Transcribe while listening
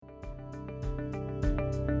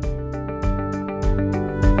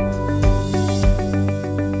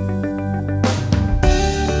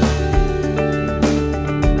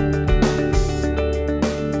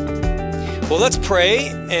let's pray,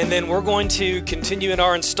 and then we're going to continue in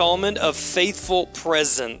our installment of Faithful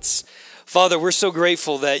Presence. Father, we're so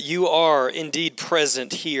grateful that you are indeed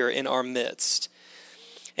present here in our midst.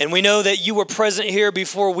 And we know that you were present here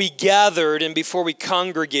before we gathered and before we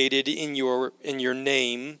congregated in your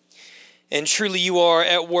name. And truly you are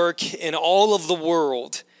at work in all of the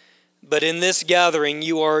world. But in this gathering,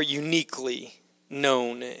 you are uniquely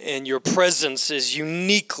known, and your presence is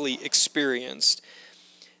uniquely experienced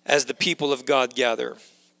as the people of God gather.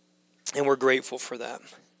 And we're grateful for that.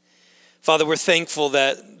 Father, we're thankful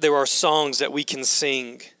that there are songs that we can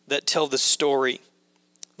sing that tell the story,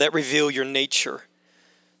 that reveal your nature,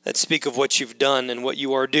 that speak of what you've done and what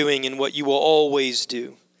you are doing and what you will always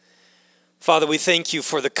do. Father, we thank you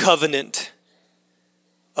for the covenant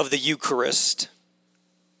of the Eucharist,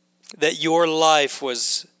 that your life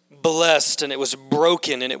was blessed and it was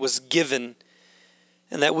broken and it was given,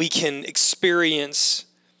 and that we can experience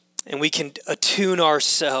and we can attune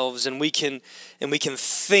ourselves and we can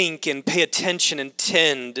think and pay attention and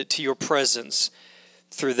tend to your presence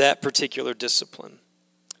through that particular discipline.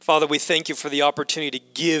 Father, we thank you for the opportunity to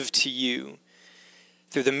give to you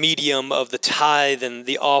through the medium of the tithe and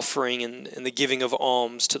the offering and the giving of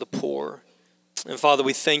alms to the poor. And Father,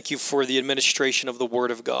 we thank you for the administration of the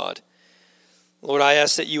Word of God. Lord, I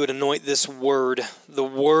ask that you would anoint this word, the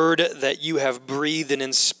word that you have breathed and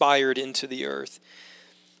inspired into the earth.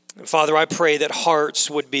 And Father, I pray that hearts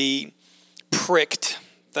would be pricked,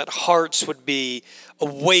 that hearts would be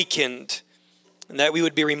awakened, and that we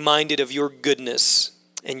would be reminded of your goodness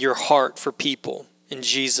and your heart for people. In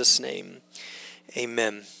Jesus' name,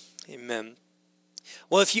 amen. Amen.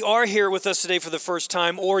 Well, if you are here with us today for the first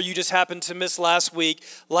time, or you just happened to miss last week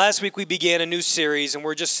we began a new series, and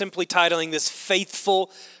we're just simply titling this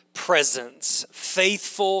Faithful Presence.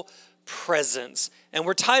 Faithful Presence. And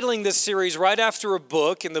we're titling this series right after a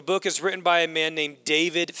book, and the book is written by a man named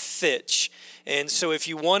David Fitch. And so if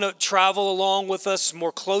you want to travel along with us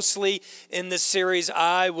more closely in this series,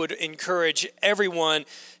 I would encourage everyone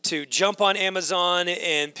to jump on Amazon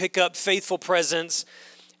and pick up Faithful Presence.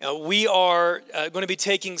 We are going to be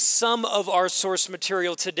taking some of our source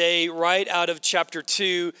material today right out of chapter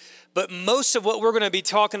 2, but most of what we're going to be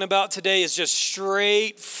talking about today is just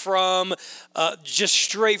straight from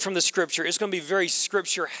the Scripture. It's going to be very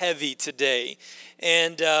Scripture heavy today.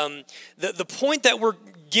 And the point that we're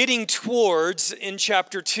getting towards in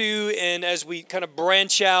chapter 2, and as we kind of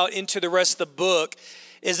branch out into the rest of the book,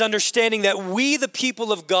 is understanding that we, the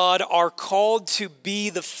people of God, are called to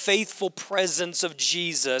be the faithful presence of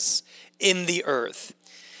Jesus in the earth.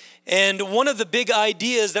 And one of the big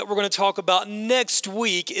ideas that we're going to talk about next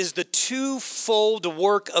week is the twofold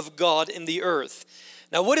work of God in the earth.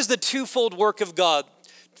 Now, what is the twofold work of God?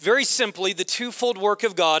 Very simply, the twofold work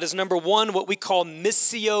of God is, number one, what we call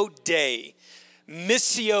Missio Dei.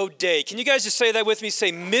 Missio Dei. Can you guys just say that with me?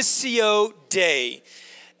 Say Missio Dei.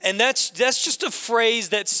 And that's just a phrase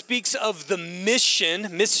that speaks of the mission,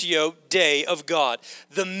 Missio Dei, of God.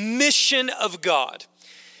 The mission of God.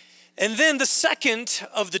 And then the second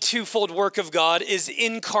of the twofold work of God is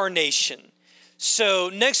incarnation. So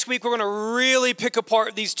next week we're going to really pick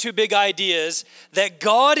apart these two big ideas that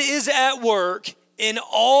God is at work in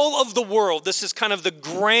all of the world. This is kind of the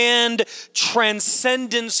grand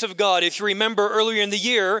transcendence of God. If you remember earlier in the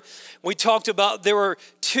year, we talked about there were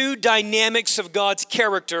two dynamics of God's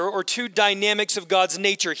character, or two dynamics of God's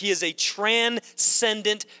nature. He is a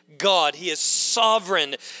transcendent God. He is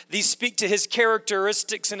sovereign. These speak to his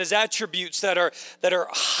characteristics and his attributes that are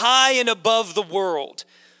high and above the world.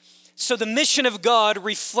 So the mission of God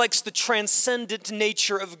reflects the transcendent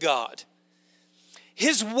nature of God.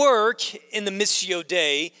 His work in the Missio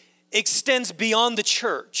Dei extends beyond the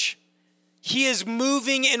church. He is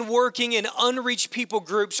moving and working in unreached people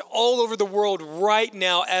groups all over the world right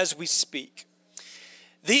now as we speak.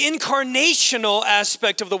 The incarnational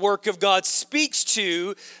aspect of the work of God speaks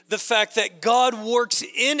to the fact that God works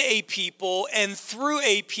in a people and through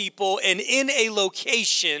a people and in a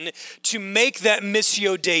location to make that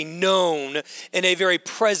Missio Dei known in a very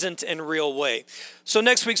present and real way. So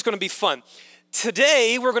next week's going to be fun.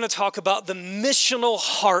 Today, we're going to talk about the missional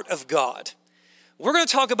heart of God. We're going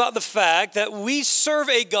to talk about the fact that we serve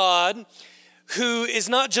a God who is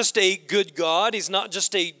not just a good God. He's not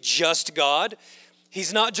just a just God.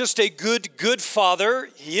 He's not just a good Father.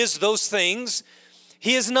 He is those things.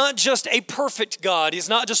 He is not just a perfect God. He's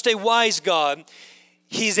not just a wise God.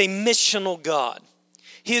 He's a missional God.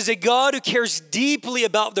 He is a God who cares deeply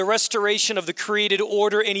about the restoration of the created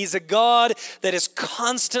order, and he's a God that is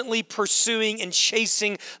constantly pursuing and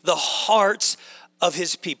chasing the hearts of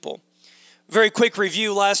his people. Very quick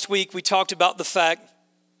review. Last week we talked about the fact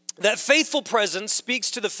That faithful presence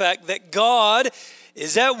speaks to the fact that God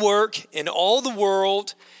is at work in all the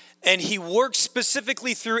world, and he works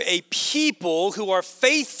specifically through a people who are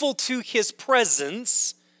faithful to his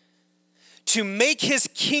presence to make his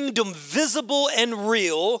kingdom visible and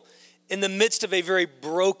real in the midst of a very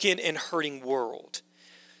broken and hurting world.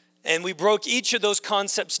 And we broke each of those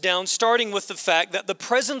concepts down, starting with the fact that the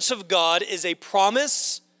presence of God is a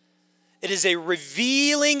promise, it is a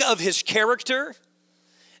revealing of his character,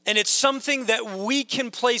 and it's something that we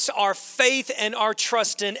can place our faith and our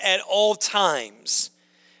trust in at all times.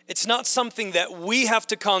 It's not something that we have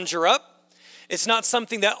to conjure up. It's not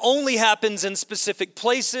something that only happens in specific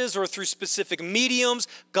places or through specific mediums.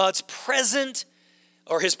 God's present,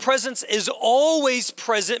 or his presence, is always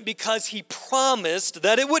present because he promised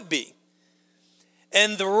that it would be.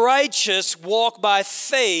 And the righteous walk by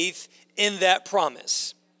faith in that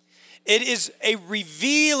promise. It is a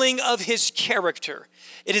revealing of his character.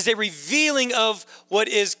 It is a revealing of what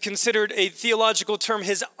is considered a theological term,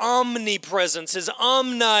 his omnipresence, his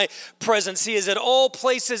omnipresence. He is at all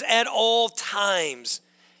places at all times.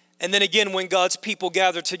 And then again, when God's people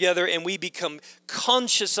gather together and we become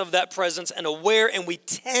conscious of that presence and aware and we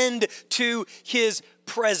tend to his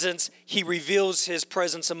presence, he reveals his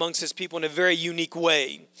presence amongst his people in a very unique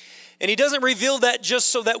way. And he doesn't reveal that just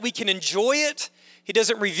so that we can enjoy it. He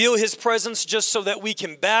doesn't reveal his presence just so that we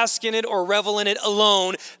can bask in it or revel in it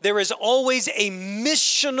alone. There is always a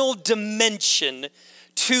missional dimension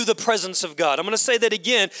to the presence of God. I'm going to say that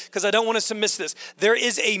again because I don't want us to miss this. There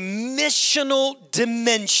is a missional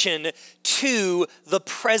dimension to the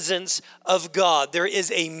presence of God. There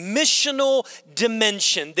is a missional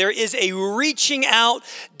dimension. There is a reaching out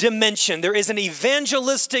dimension. There is an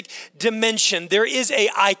evangelistic dimension. There is a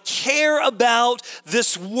I care about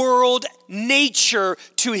this world nature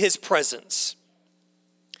to his presence.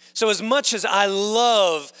 So as much as I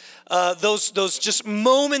love those just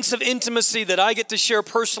moments of intimacy that I get to share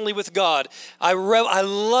personally with God, I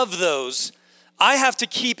love those. I have to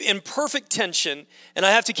keep in perfect tension and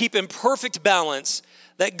I have to keep in perfect balance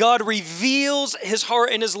that God reveals his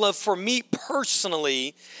heart and his love for me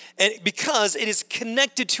personally, and because it is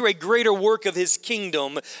connected to a greater work of his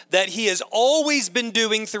kingdom that he has always been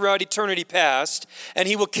doing throughout eternity past, and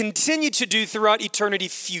he will continue to do throughout eternity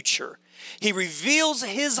future. He reveals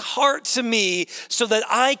his heart to me so that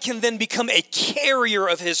I can then become a carrier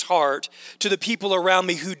of his heart to the people around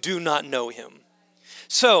me who do not know him.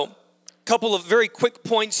 So, a couple of very quick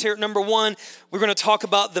points here. Number one, we're going to talk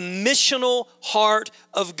about the missional heart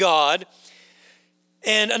of God.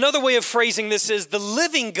 And another way of phrasing this is the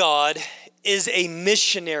living God is a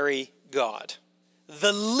missionary God.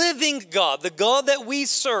 The living God, the God that we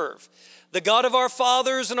serve, the God of our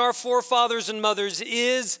fathers and our forefathers and mothers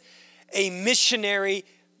is a missionary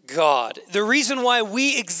God. The reason why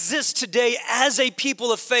we exist today as a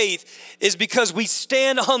people of faith is because we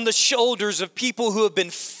stand on the shoulders of people who have been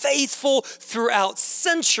faithful throughout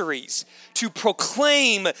centuries to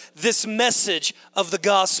proclaim this message of the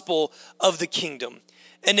gospel of the kingdom.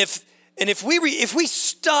 And if we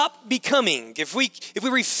stop becoming, if we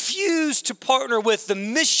refuse to partner with the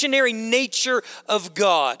missionary nature of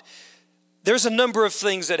God, there's a number of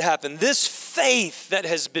things that happen. This faith that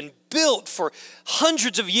has been built for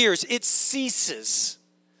hundreds of years, it ceases.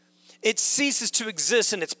 It ceases to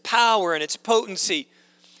exist in its power and its potency.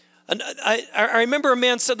 And I remember a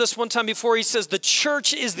man said this one time before. He says, the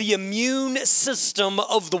church is the immune system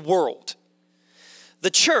of the world. The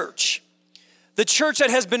church that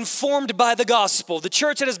has been formed by the gospel, the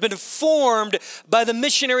church that has been formed by the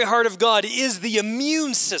missionary heart of God is the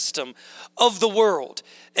immune system of the world.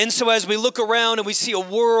 And so as we look around and we see a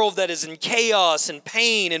world that is in chaos and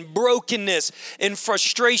pain and brokenness and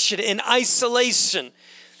frustration and isolation,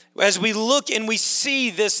 as we look and we see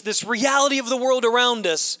this reality of the world around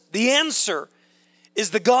us, the answer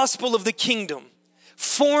is the gospel of the kingdom,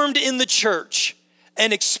 formed in the church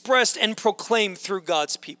and expressed and proclaimed through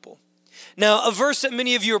God's people. Now, a verse that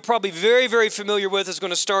many of you are probably very, very familiar with is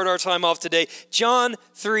going to start our time off today. John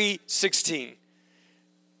 3:16.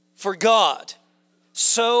 For God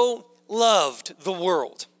so loved the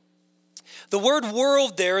world. The word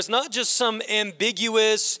world there is not just some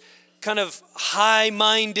ambiguous, kind of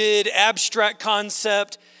high-minded, abstract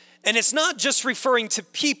concept. And it's not just referring to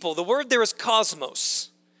people. The word there is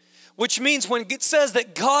cosmos, which means when it says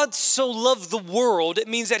that God so loved the world, it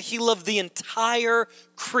means that he loved the entire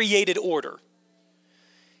created order.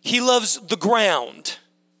 He loves the ground.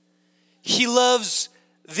 He loves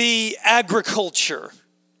the agriculture.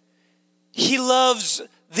 He loves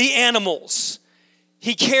the animals.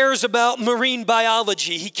 He cares about marine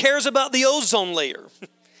biology. He cares about the ozone layer.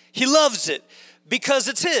 He loves it because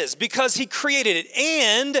it's his, because he created it.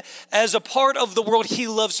 And as a part of the world, he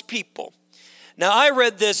loves people. Now, I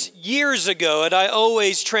read this years ago, and I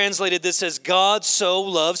always translated this as God so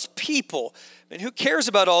loves people. I mean, who cares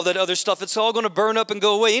about all that other stuff? It's all going to burn up and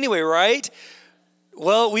go away anyway, right?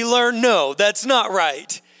 Well, we learn no, that's not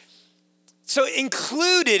right. So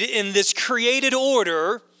included in this created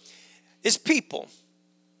order is people.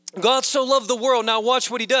 God so loved the world. Now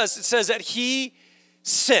watch what he does. It says that he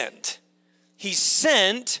sent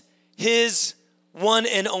his one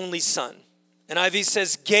and only son. And NIV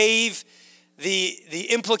says gave. The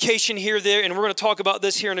implication there, and we're going to talk about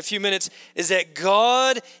this here in a few minutes, is that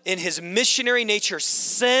God in his missionary nature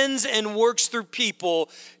sends and works through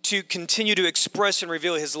people to continue to express and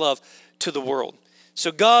reveal his love to the world.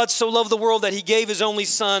 So God so loved the world that he gave his only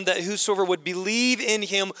son, that whosoever would believe in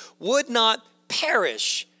him would not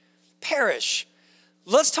perish.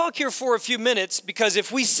 Let's talk here for a few minutes, because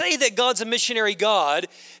if we say that God's a missionary God,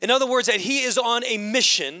 in other words, that he is on a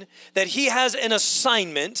mission, that he has an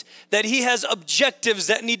assignment, that he has objectives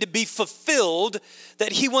that need to be fulfilled,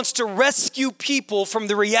 that he wants to rescue people from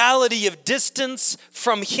the reality of distance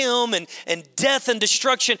from him and death and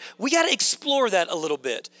destruction, we got to explore that a little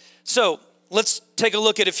bit. So let's take a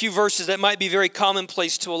look at a few verses that might be very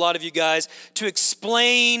commonplace to a lot of you guys to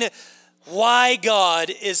explain why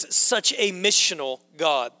God is such a missional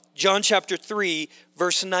God. John chapter 3,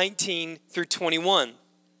 verse 19 through 21.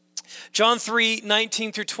 John 3,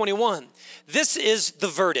 19 through 21. This is the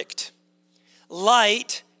verdict.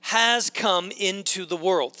 Light has come into the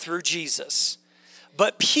world through Jesus,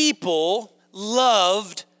 but people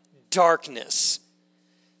loved darkness.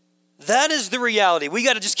 That is the reality. We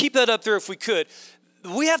got to just keep that up there if we could.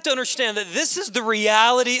 We have to understand that this is the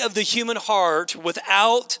reality of the human heart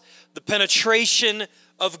without the penetration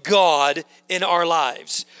of God in our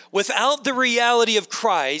lives. Without the reality of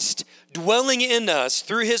Christ dwelling in us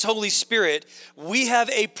through his Holy Spirit, we have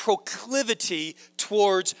a proclivity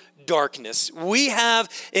towards darkness. We have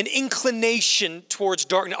an inclination towards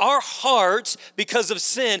darkness. Our hearts, because of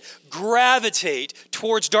sin, gravitate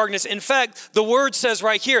towards darkness. In fact, the word says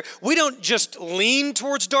right here, we don't just lean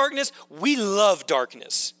towards darkness, we love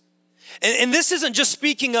darkness. And this isn't just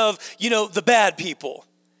speaking of, the bad people.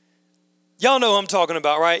 Y'all know who I'm talking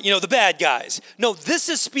about, right? The bad guys. No, this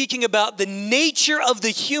is speaking about the nature of the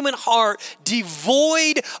human heart,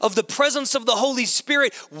 devoid of the presence of the Holy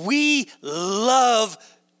Spirit. We love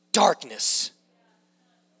darkness,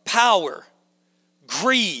 power,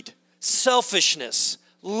 greed, selfishness,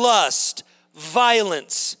 lust,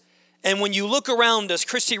 violence. And when you look around us,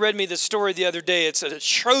 Christy read me this story the other day. It's an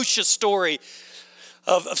atrocious story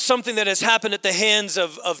of something that has happened at the hands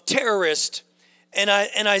of terrorists. And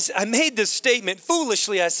I made this statement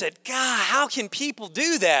foolishly. I said, God, how can people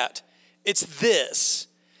do that? It's this.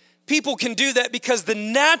 People can do that because the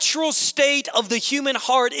natural state of the human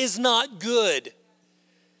heart is not good.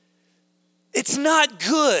 It's not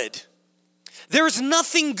good. There's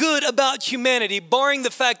nothing good about humanity, barring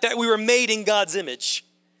the fact that we were made in God's image.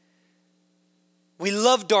 We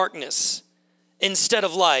love darkness instead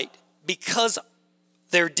of light because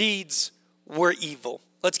their deeds were evil.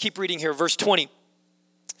 Let's keep reading here. Verse 20.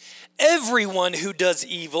 Everyone who does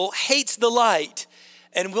evil hates the light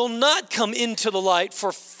and will not come into the light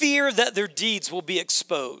for fear that their deeds will be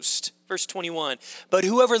exposed. Verse 21. But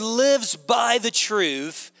whoever lives by the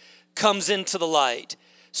truth comes into the light,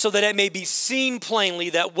 so that it may be seen plainly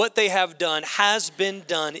that what they have done has been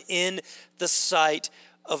done in the sight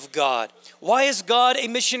of God. Why is God a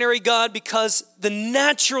missionary God? Because the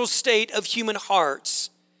natural state of human hearts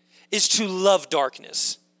is to love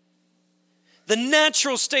darkness. The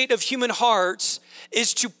natural state of human hearts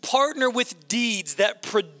is to partner with deeds that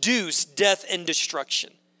produce death and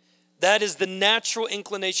destruction. That is the natural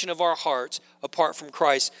inclination of our hearts apart from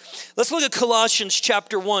Christ. Let's look at Colossians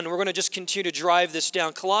chapter 1. We're going to just continue to drive this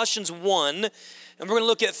down. Colossians 1, and we're going to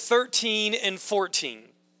look at 13 and 14.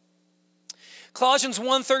 Colossians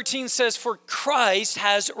 1:13 says, "For Christ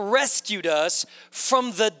has rescued us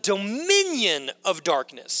from the dominion of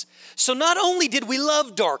darkness." So not only did we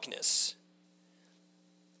love darkness,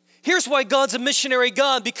 here's why God's a missionary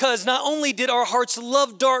God, because not only did our hearts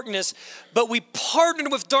love darkness, but we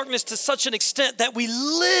partnered with darkness to such an extent that we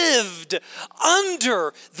lived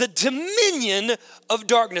under the dominion of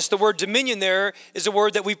darkness. The word dominion there is a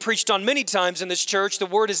word that we've preached on many times in this church. The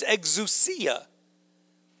word is exousia,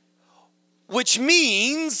 which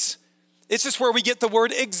means it's just where we get the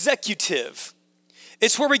word executive.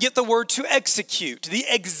 It's where we get the word to execute. The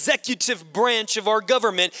executive branch of our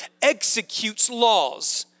government executes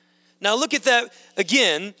laws. Now look at that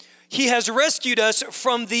again. He has rescued us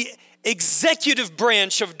from the executive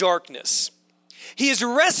branch of darkness. He has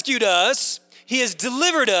rescued us. He has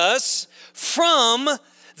delivered us from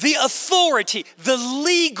the authority, the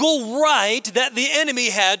legal right that the enemy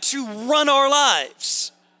had to run our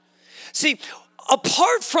lives. See,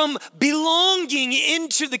 apart from belonging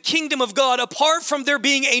into the kingdom of God, apart from there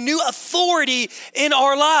being a new authority in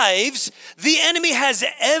our lives, the enemy has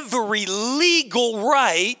every legal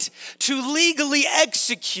right to legally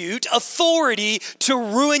execute authority to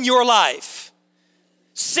ruin your life.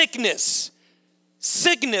 Sickness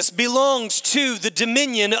belongs to the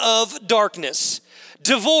dominion of darkness.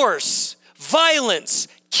 Divorce, violence,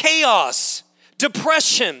 chaos,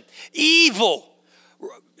 depression, evil,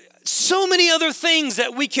 so many other things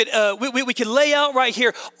that we could lay out right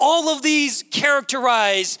here. All of these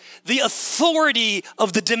characterize the authority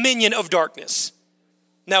of the dominion of darkness.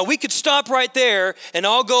 Now, we could stop right there and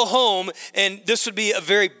I'll go home and this would be a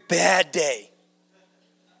very bad day.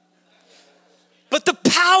 But the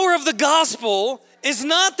power of the gospel is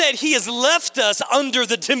not that he has left us under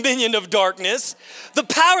the dominion of darkness. The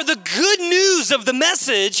good news of the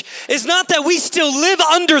message is not that we still live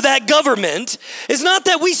under that government. It's not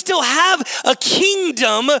that we still have a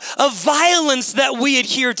kingdom of violence that we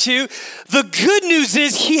adhere to. The good news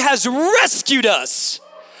is he has rescued us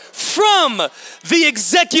from the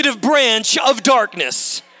executive branch of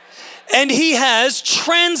darkness. And he has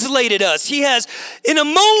translated us. In a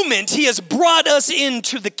moment, he has brought us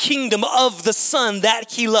into the kingdom of the Son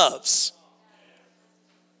that he loves.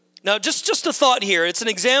 Now, just a thought here. It's an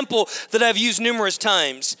example that I've used numerous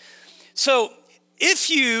times. So, if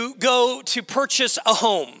you go to purchase a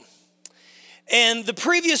home, and the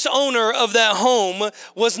previous owner of that home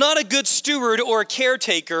was not a good steward or a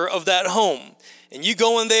caretaker of that home, and you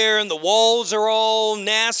go in there and the walls are all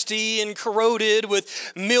nasty and corroded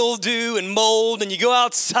with mildew and mold, and you go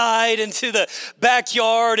outside into the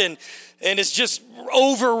backyard and it's just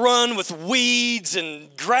overrun with weeds and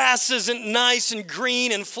grass isn't nice and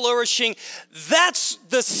green and flourishing. That's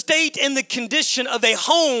the state and the condition of a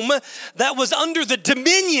home that was under the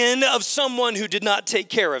dominion of someone who did not take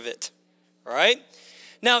care of it, all right?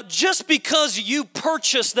 Now, just because you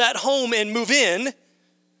purchase that home and move in,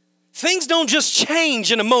 things don't just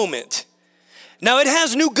change in a moment. Now, it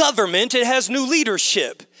has new government, it has new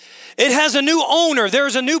leadership. It has a new owner.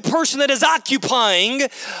 There's a new person that is occupying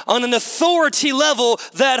on an authority level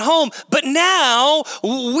that home. But now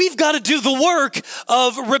we've got to do the work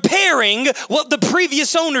of repairing what the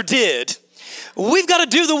previous owner did. We've got to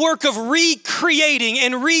do the work of recreating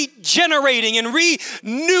and regenerating and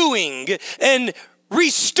renewing and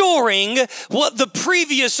restoring what the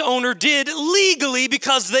previous owner did legally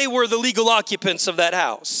because they were the legal occupants of that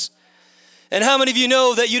house. And how many of you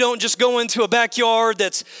know that you don't just go into a backyard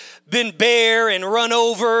that's been bare and run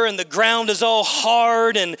over and the ground is all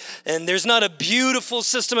hard and there's not a beautiful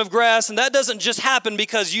system of grass, and that doesn't just happen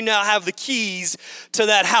because you now have the keys to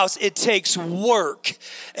that house. It takes work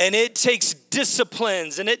and it takes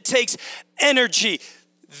disciplines and it takes energy.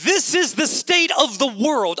 This is the state of the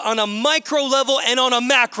world on a micro level and on a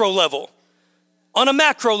macro level. On a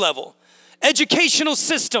macro level. Educational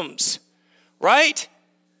systems, right?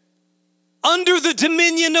 Under the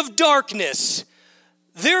dominion of darkness,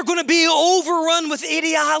 they're going to be overrun with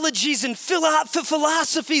ideologies and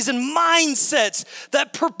philosophies and mindsets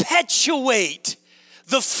that perpetuate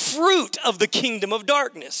the fruit of the kingdom of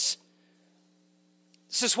darkness.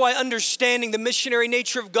 This is why understanding the missionary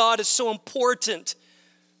nature of God is so important.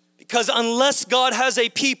 Because unless God has a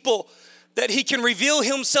people that he can reveal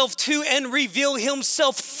himself to and reveal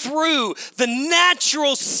himself through, the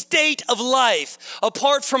natural state of life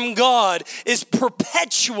apart from God is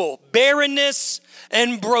perpetual barrenness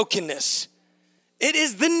and brokenness. It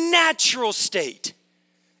is the natural state.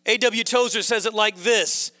 A.W. Tozer says it like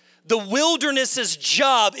this: the wilderness's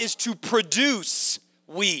job is to produce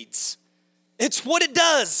weeds. It's what it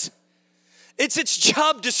does. It's its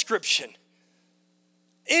job description.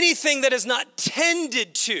 Anything that is not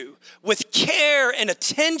tended to with care and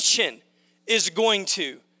attention is going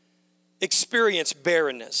to experience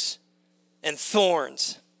barrenness and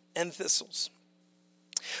thorns and thistles.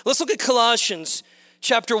 Let's look at Colossians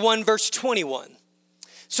chapter 1, verse 21.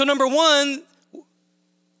 So number one,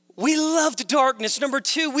 we loved darkness. Number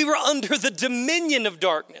two, we were under the dominion of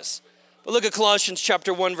darkness. But look at Colossians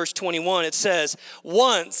chapter 1, verse 21. It says,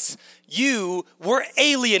 once you were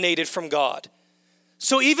alienated from God.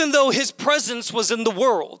 So even though his presence was in the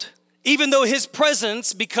world, even though his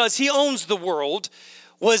presence, because he owns the world,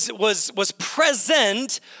 was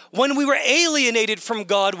present when we were alienated from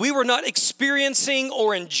God. We were not experiencing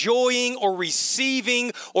or enjoying or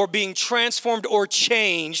receiving or being transformed or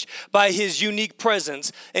changed by his unique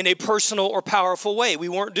presence in a personal or powerful way. We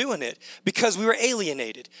weren't doing it because we were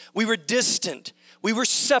alienated. We were distant. We were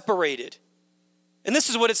separated. And this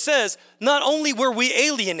is what it says. Not only were we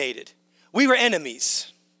alienated, we were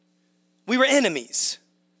enemies. We were enemies.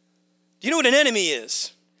 Do you know what an enemy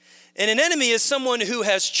is? And an enemy is someone who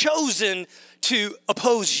has chosen to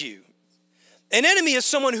oppose you. An enemy is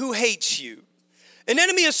someone who hates you. An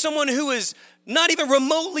enemy is someone who is not even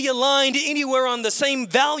remotely aligned anywhere on the same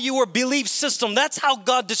value or belief system. That's how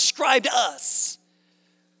God described us.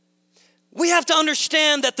 We have to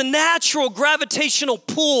understand that the natural gravitational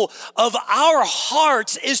pull of our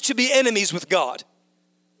hearts is to be enemies with God.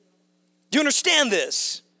 Do you understand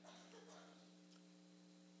this?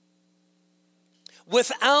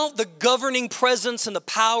 Without the governing presence and the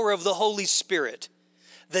power of the Holy Spirit,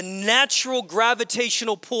 the natural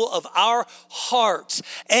gravitational pull of our hearts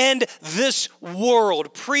and this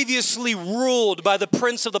world previously ruled by the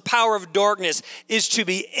prince of the power of darkness is to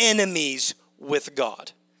be enemies with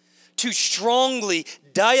God. To strongly,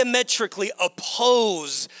 diametrically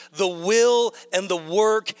oppose the will and the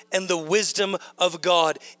work and the wisdom of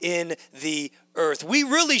God in the earth. We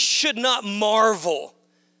really should not marvel.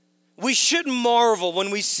 We should marvel when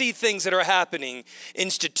we see things that are happening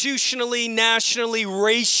institutionally, nationally,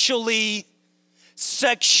 racially,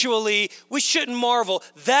 sexually. We shouldn't marvel.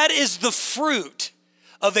 That is the fruit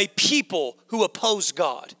of a people who oppose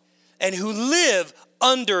God and who live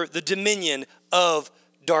under the dominion of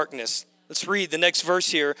darkness. Let's read the next verse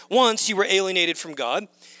here. Once you were alienated from God.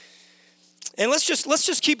 And let's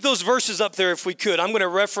just keep those verses up there if we could. I'm going to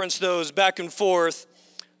reference those back and forth.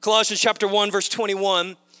 Colossians chapter 1, verse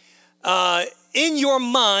 21. In your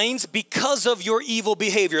minds because of your evil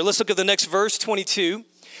behavior. Let's look at the next verse, 22.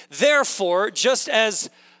 Therefore, just as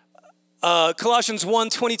Colossians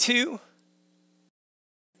 1:22.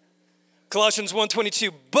 Colossians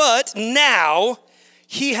 1:22. But now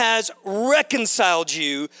he has reconciled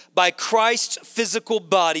you by Christ's physical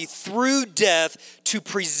body through death to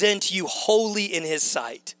present you holy in his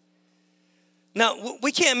sight. Now,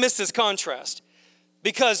 we can't miss this contrast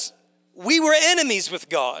because we were enemies with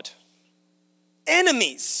God.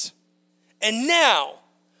 Enemies. And now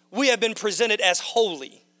we have been presented as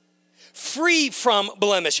holy, free from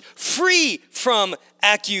blemish, free from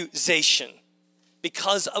accusation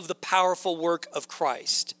because of the powerful work of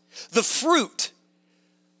Christ, the fruit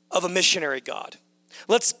of a missionary God.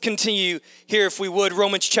 Let's continue here if we would.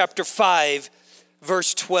 Romans chapter 5,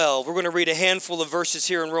 verse 12. We're going to read a handful of verses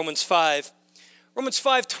here in Romans 5. Romans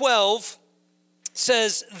 5:12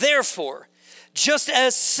 says, therefore, just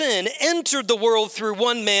as sin entered the world through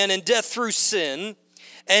one man and death through sin,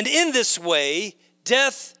 and in this way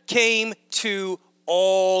death came to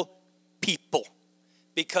all people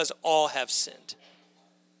because all have sinned.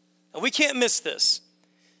 And we can't miss this.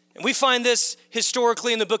 And we find this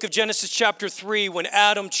historically in the book of Genesis chapter 3 when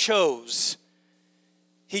Adam chose.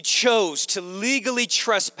 He chose to legally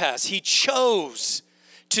trespass. He chose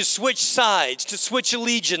to switch sides, to switch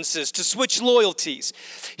allegiances, to switch loyalties.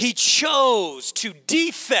 He chose to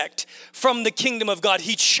defect from the kingdom of God.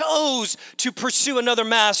 He chose to pursue another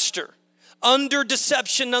master. Under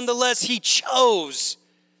deception, nonetheless, he chose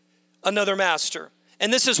another master.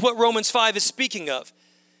 And this is what Romans 5 is speaking of.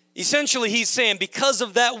 Essentially, he's saying because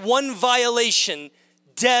of that one violation,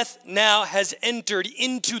 death now has entered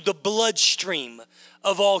into the bloodstream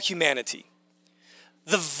of all humanity.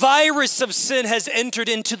 The virus of sin has entered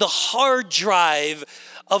into the hard drive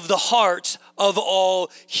of the heart of all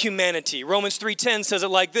humanity. Romans 3:10 says it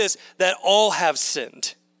like this, that all have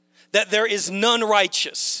sinned, that there is none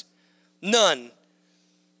righteous, none,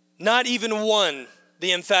 not even one,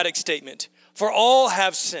 the emphatic statement. For all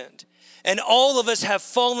have sinned, and all of us have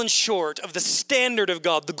fallen short of the standard of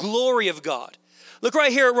God, the glory of God. Look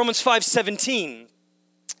right here at Romans 5:17.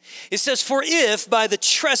 It says, for if by the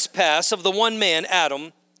trespass of the one man,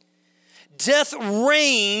 Adam, death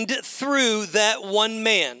reigned through that one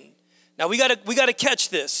man. Now we gotta catch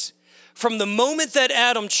this. From the moment that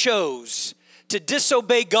Adam chose to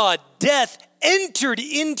disobey God, death entered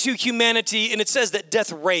into humanity, and it says that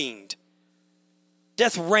death reigned.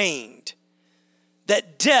 Death reigned.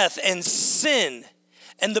 That death and sin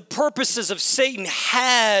and the purposes of Satan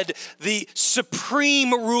had the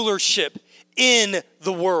supreme rulership in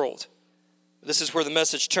the world. This is where the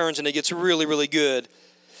message turns and it gets really, really good.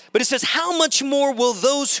 But it says, how much more will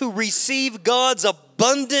those who receive God's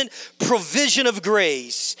abundant provision of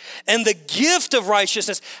grace and the gift of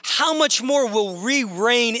righteousness, how much more will we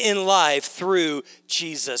reign in life through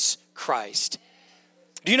Jesus Christ?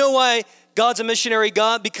 Do you know why God's a missionary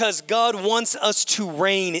God? Because God wants us to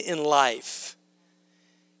reign in life.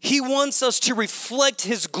 He wants us to reflect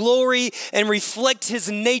His glory and reflect His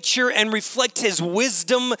nature and reflect His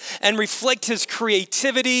wisdom and reflect His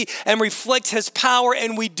creativity and reflect His power.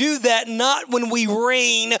 And we do that not when we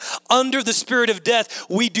reign under the spirit of death.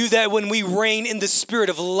 We do that when we reign in the spirit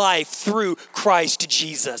of life through Christ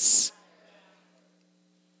Jesus.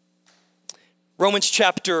 Let's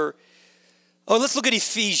look at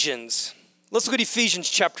Ephesians. Let's look at Ephesians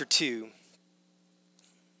chapter 2.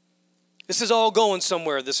 This is all going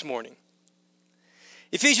somewhere this morning.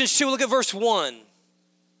 Ephesians 2, look at verse 1.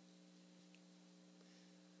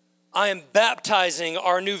 I am baptizing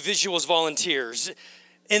our new visuals volunteers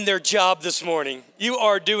in their job this morning. You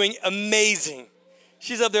are doing amazing.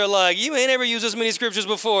 She's up there like, you ain't ever used this many scriptures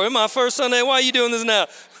before. In my first Sunday, why are you doing this now?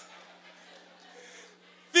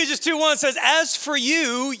 Ephesians 2:1 says, as for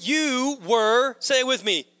you, you were, say it with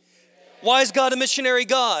me. Why is God a missionary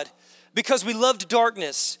God? Because we loved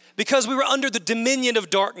darkness. Because we were under the dominion of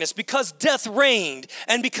darkness, because death reigned,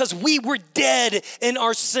 and because we were dead in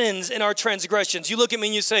our sins and our transgressions. You look at me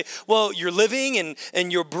and you say, well, you're living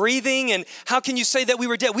and you're breathing, and how can you say that we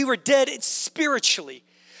were dead? We were dead spiritually.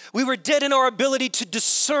 We were dead in our ability to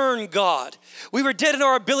discern God. We were dead in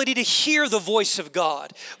our ability to hear the voice of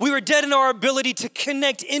God. We were dead in our ability to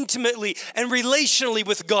connect intimately and relationally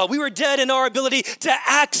with God. We were dead in our ability to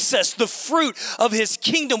access the fruit of His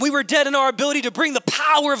kingdom. We were dead in our ability to bring the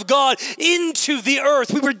power of God into the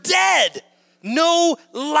earth. We were dead. No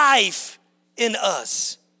life in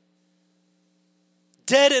us.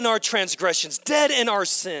 Dead in our transgressions, dead in our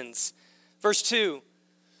sins. Verse 2.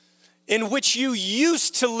 In which you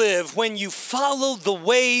used to live when you followed the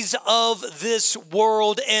ways of this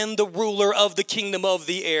world and the ruler of the kingdom of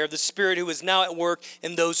the air, the spirit who is now at work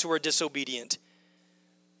in those who are disobedient.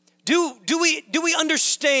 Do we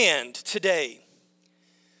understand today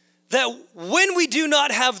that when we do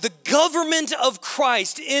not have the government of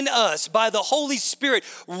Christ in us by the Holy Spirit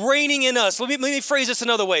reigning in us, let me phrase this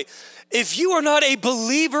another way. If you are not a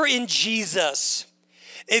believer in Jesus,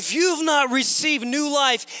 if you've not received new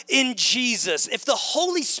life in Jesus, if the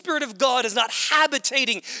Holy Spirit of God is not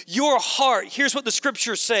habitating your heart, here's what the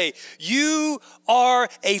scriptures say. You are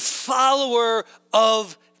a follower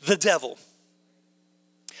of the devil.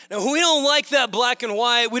 Now, we don't like that black and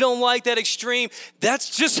white. We don't like that extreme.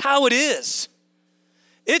 That's just how it is.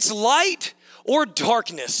 It's light or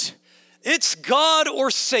darkness. It's God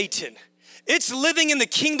or Satan. It's living in the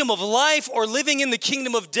kingdom of life or living in the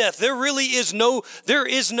kingdom of death. There is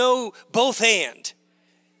no both and.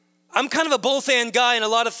 I'm kind of a both and guy in a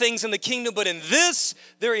lot of things in the kingdom, but in this,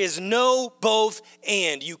 there is no both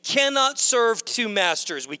and. You cannot serve two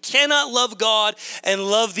masters. We cannot love God and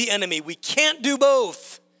love the enemy. We can't do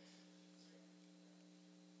both.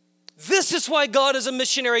 This is why God is a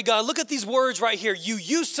missionary God. Look at these words right here. You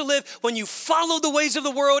used to live when you followed the ways of the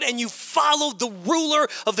world and you followed the ruler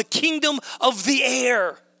of the kingdom of the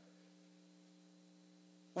air.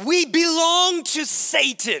 We belong to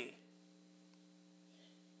Satan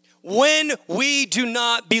when we do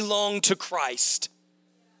not belong to Christ.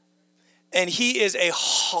 And He is a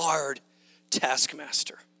hard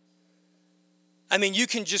taskmaster. I mean,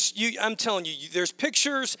 I'm telling you, there's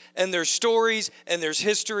pictures and there's stories and there's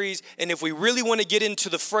histories. And if we really want to get into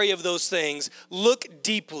the fray of those things, look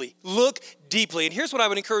deeply. And here's what I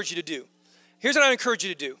would encourage you to do.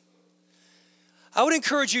 I would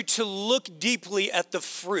encourage you to look deeply at the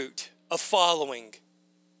fruit of following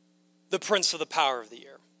the prince of the power of the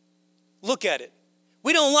air. Look at it.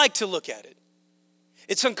 We don't like to look at it.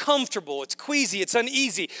 It's uncomfortable, it's queasy, it's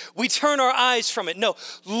uneasy. We turn our eyes from it. No,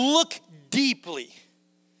 look deeply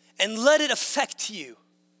and let it affect you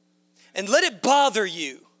and let it bother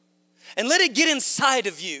you and let it get inside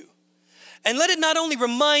of you and let it not only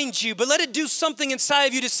remind you, but let it do something inside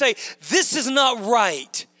of you to say, this is not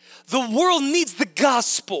right. The world needs the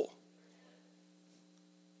gospel.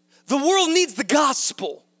 The world needs the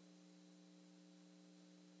gospel.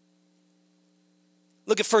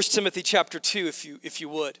 Look at 1 Timothy chapter 2 if you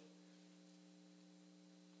would.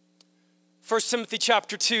 1 Timothy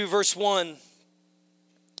chapter 2 verse 1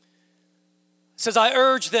 says, I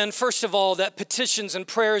urge then, first of all, that petitions and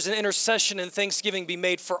prayers and intercession and thanksgiving be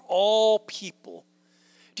made for all people.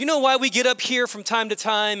 Do you know why we get up here from time to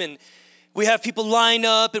time and we have people line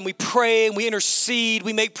up and we pray and we intercede,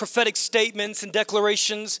 we make prophetic statements and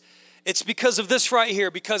declarations? It's because of this right here,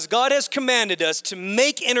 because God has commanded us to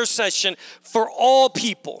make intercession for all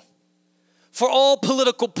people. for all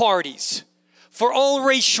political parties, for all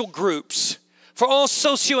racial groups, for all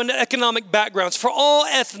socioeconomic backgrounds, for all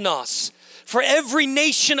ethnos, for every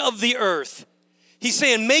nation of the earth. He's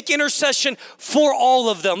saying, make intercession for all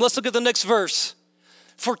of them. Let's look at the next verse.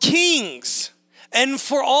 For kings and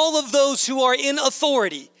for all of those who are in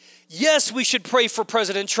authority. Yes, we should pray for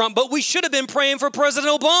President Trump, but we should have been praying for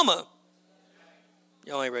President Obama.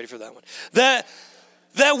 Y'all ain't ready for that one. That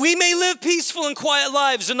we may live peaceful and quiet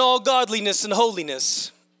lives in all godliness and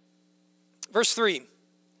holiness. Verse 3.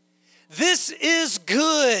 This is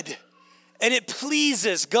good, and it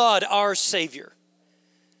pleases God our Savior.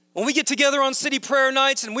 When we get together on city prayer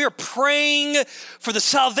nights and we are praying for the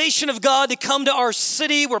salvation of God to come to our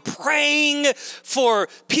city, we're praying for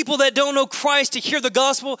people that don't know Christ to hear the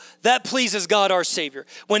gospel, that pleases God our Savior.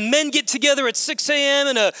 When men get together at 6 a.m.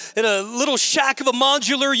 in a little shack of a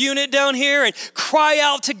modular unit down here and cry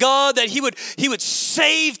out to God that He would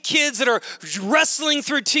save kids that are wrestling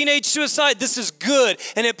through teenage suicide, this is good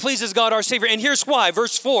and it pleases God our Savior. And here's why,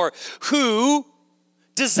 verse 4, who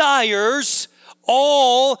desires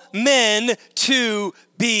all men to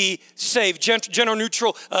be saved. Gender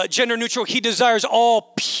neutral, he desires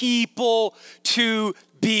all people to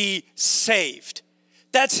be saved.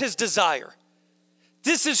 That's his desire.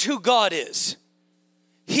 This is who God is.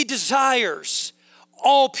 He desires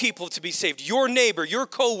all people to be saved. Your neighbor, your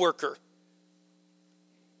coworker.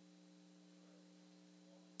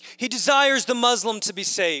 He desires the Muslim to be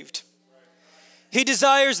saved. He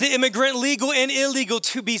desires the immigrant, legal and illegal,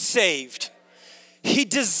 to be saved. He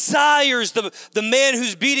desires the man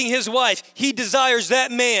who's beating his wife. He desires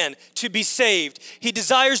that man to be saved. He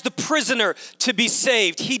desires the prisoner to be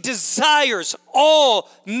saved. He desires all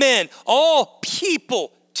men, all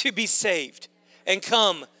people to be saved and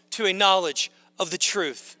come to a knowledge of the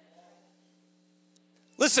truth.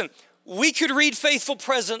 Listen, we could read Faithful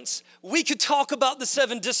Presence. We could talk about the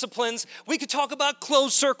 7 disciplines. We could talk about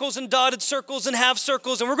closed circles and dotted circles and half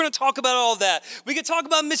circles, and we're going to talk about all that. We could talk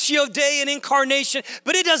about Missio Dei and incarnation,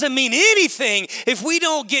 but it doesn't mean anything if we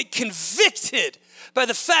don't get convicted by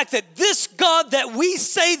the fact that this God that we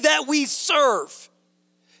say that we serve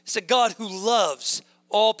is a God who loves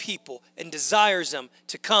all people and desires them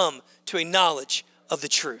to come to a knowledge of the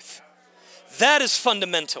truth. That is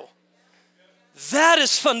fundamental. That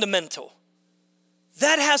is fundamental.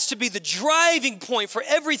 That has to be the driving point for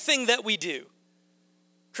everything that we do.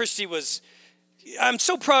 I'm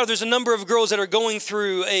so proud. There's a number of girls that are going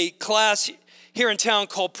through a class here in town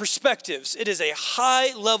called Perspectives. It is a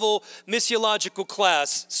high-level missiological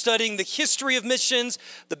class studying the history of missions,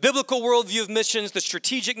 the biblical worldview of missions, the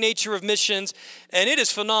strategic nature of missions, and it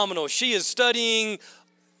is phenomenal. She is studying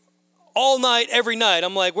all night, every night.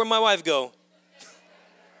 I'm like, where'd my wife go?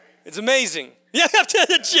 It's amazing. Yeah,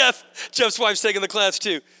 Jeff's wife's taking the class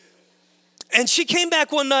too. And she came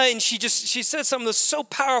back one night and she said something that's so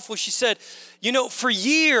powerful. She said, for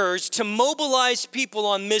years to mobilize people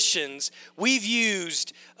on missions, we've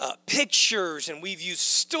used pictures and we've used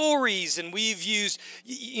stories and we've used,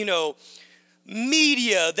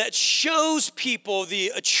 media that shows people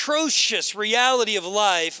the atrocious reality of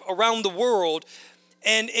life around the world.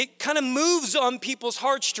 And it kind of moves on people's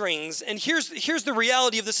heartstrings. And here's the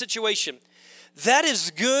reality of the situation. That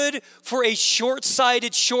is good for a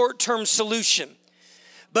short-sighted, short-term solution.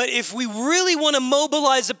 But if we really want to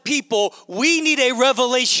mobilize a people, we need a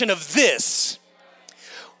revelation of this.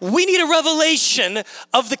 We need a revelation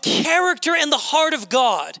of the character and the heart of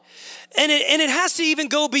God. And it has to even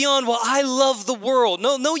go beyond, well, I love the world.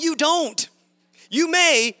 No, you don't. You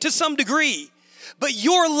may to some degree. But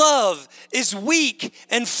your love is weak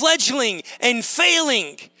and fledgling and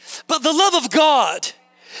failing. But the love of God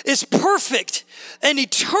is perfect and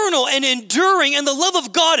eternal and enduring, and the love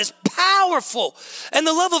of God is powerful, and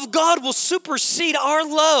the love of God will supersede our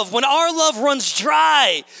love. When our love runs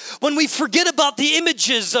dry, when we forget about the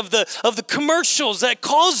images of the commercials that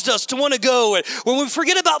caused us to want to go, when we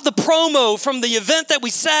forget about the promo from the event that we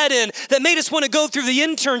sat in that made us want to go through the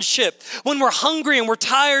internship, when we're hungry and we're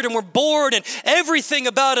tired and we're bored and everything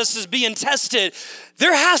about us is being tested,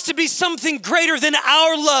 there has to be something greater than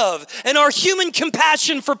our love and our human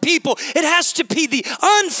compassion for people. It has to be the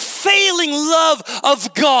unfailing love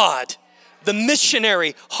of God, the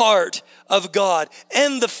missionary heart of God,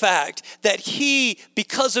 and the fact that He,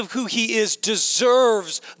 because of who He is,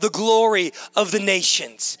 deserves the glory of the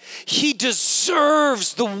nations. He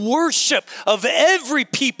deserves the worship of every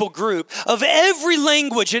people group, of every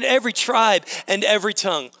language and every tribe and every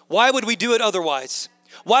tongue. Why would we do it otherwise?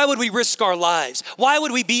 Why would we risk our lives? Why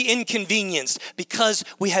would we be inconvenienced? Because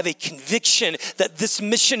we have a conviction that this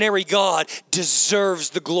missionary God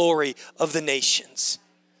deserves the glory of the nations.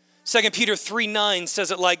 2 Peter 3:9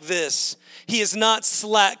 says it like this: He is not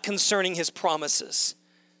slack concerning his promises.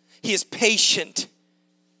 He is patient,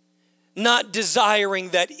 not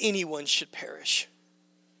desiring that anyone should perish.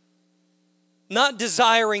 Not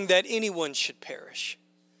desiring that anyone should perish.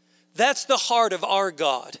 That's the heart of our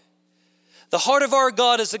God. The heart of our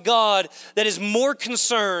God is a God that is more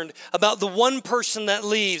concerned about the one person that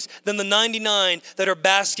leaves than the 99 that are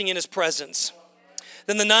basking in his presence.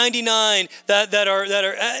 Than the 99 that are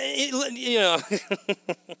you know.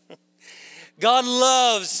 God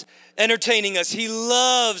loves entertaining us. He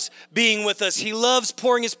loves being with us. He loves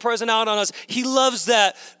pouring his presence out on us. He loves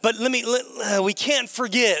that. But we can't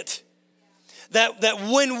forget that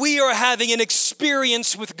when we are having an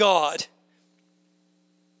experience with God,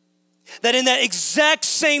 that in that exact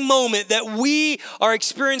same moment that we are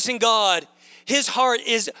experiencing God, his heart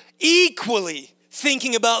is equally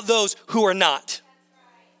thinking about those who are not.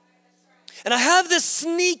 And I have this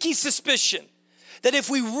sneaky suspicion that if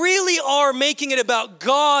we really are making it about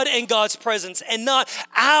God and God's presence and not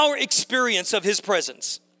our experience of his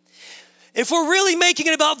presence, if we're really making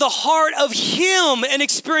it about the heart of him and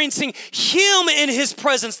experiencing him in his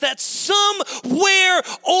presence, that somewhere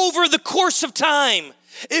over the course of time,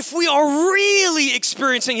 if we are really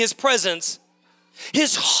experiencing his presence,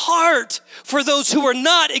 his heart for those who are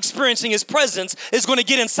not experiencing his presence is going to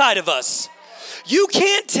get inside of us. You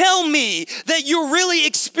can't tell me that you're really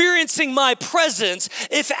experiencing my presence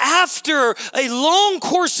if after a long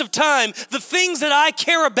course of time, the things that I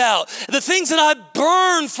care about, the things that I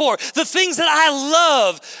burn for, the things that I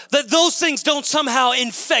love, that those things don't somehow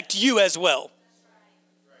infect you as well.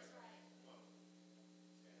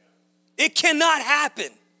 It cannot happen.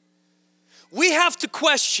 We have to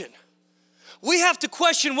question. We have to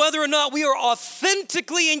question whether or not we are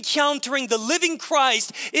authentically encountering the living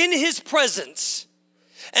Christ in his presence.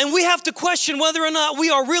 And we have to question whether or not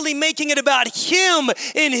we are really making it about him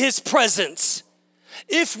in his presence,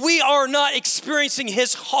 if we are not experiencing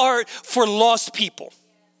his heart for lost people.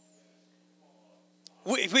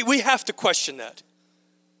 We have to question that.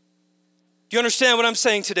 Do you understand what I'm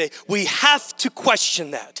saying today? We have to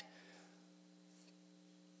question that.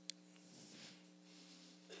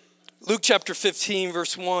 Luke chapter 15,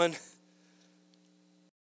 verse 1.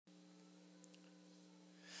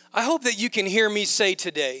 I hope that you can hear me say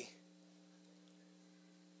today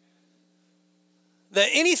that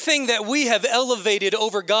anything that we have elevated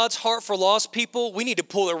over God's heart for lost people, we need to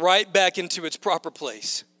pull it right back into its proper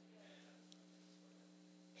place.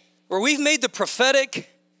 Where we've made the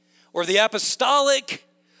prophetic or the apostolic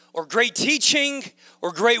or great teaching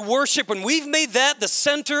or great worship, when we've made that the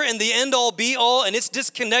center and the end all be all, and it's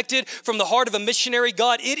disconnected from the heart of a missionary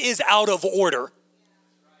God, it is out of order.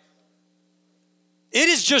 It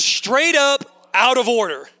is just straight up out of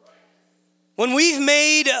order. When we've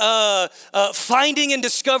made finding and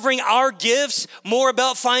discovering our gifts more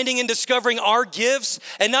about finding and discovering our gifts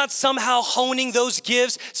and not somehow honing those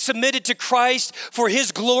gifts submitted to Christ for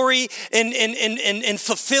his glory and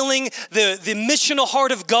fulfilling the missional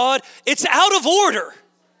heart of God, it's out of order.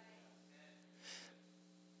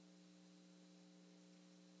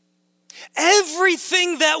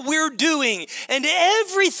 Everything that we're doing and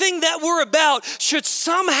everything that we're about should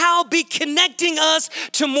somehow be connecting us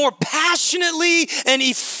to more passionately and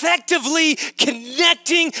effectively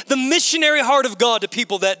connecting the missionary heart of God to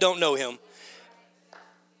people that don't know him.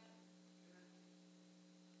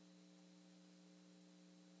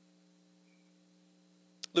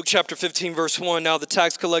 Luke chapter 15, verse 1, now the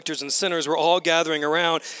tax collectors and sinners were all gathering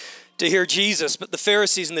around to hear Jesus, but the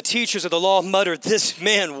Pharisees and the teachers of the law muttered, this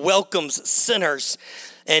man welcomes sinners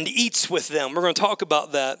and eats with them. We're going to talk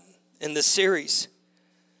about that in this series.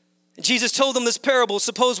 And Jesus told them this parable,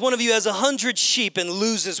 suppose one of you has 100 sheep and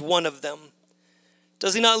loses one of them.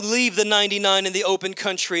 Does he not leave the 99 in the open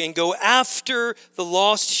country and go after the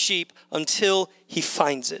lost sheep until he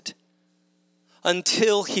finds it?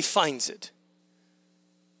 Until he finds it.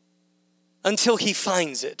 Until he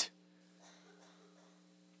finds it.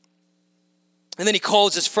 And then he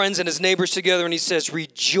calls his friends and his neighbors together and he says,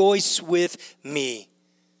 rejoice with me.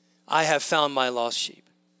 I have found my lost sheep.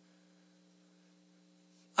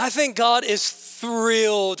 I think God is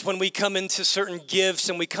thrilled when we come into certain gifts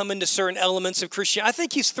and we come into certain elements of Christianity. I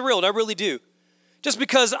think he's thrilled. I really do. Just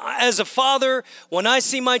because as a father, when I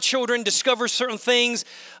see my children discover certain things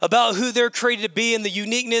about who they're created to be and the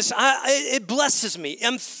uniqueness, it blesses me.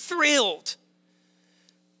 I'm thrilled.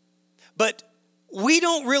 But we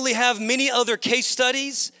don't really have many other case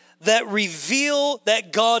studies that reveal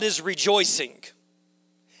that God is rejoicing.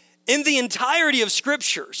 In the entirety of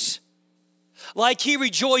scriptures, like he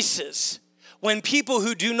rejoices when people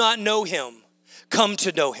who do not know him come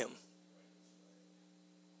to know him.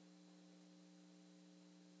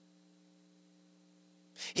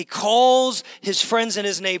 He calls his friends and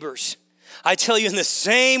his neighbors. I tell you, in the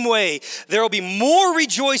same way, there will be more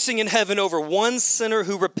rejoicing in heaven over one sinner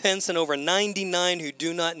who repents than over 99 who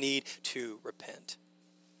do not need to repent.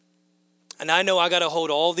 And I know I got to hold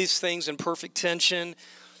all these things in perfect tension,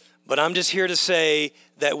 but I'm just here to say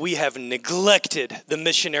that we have neglected the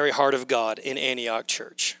missionary heart of God in Antioch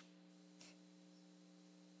Church.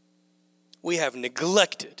 We have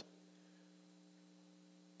neglected.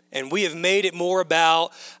 And we have made it more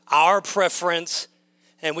about our preference,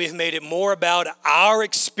 and we have made it more about our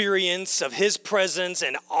experience of his presence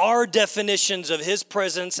and our definitions of his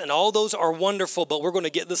presence, and all those are wonderful, but we're going to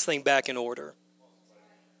get this thing back in order.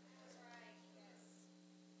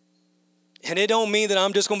 And it don't mean that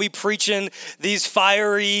I'm just going to be preaching these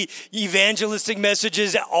fiery evangelistic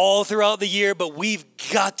messages all throughout the year, but we've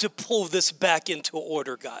got to pull this back into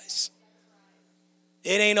order, guys.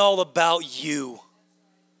 It ain't all about you.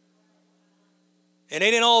 And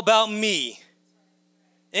it ain't all about me.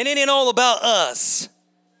 And it ain't all about us.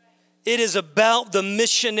 It is about the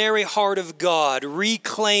missionary heart of God,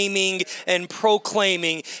 reclaiming and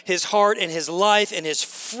proclaiming his heart and his life and his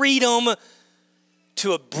freedom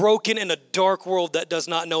to a broken and a dark world that does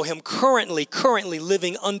not know him, currently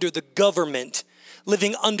living under the government,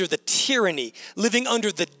 living under the tyranny, living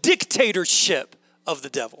under the dictatorship of the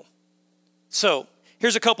devil. So,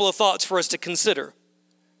 here's a couple of thoughts for us to consider.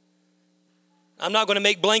 I'm not going to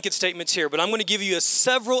make blanket statements here, but I'm going to give you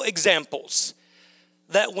several examples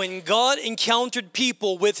that when God encountered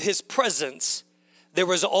people with his presence, there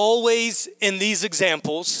was always, in these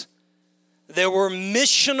examples, there were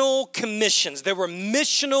missional commissions. There were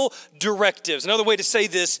missional directives. Another way to say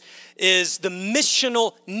this is the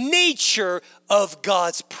missional nature of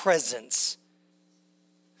God's presence.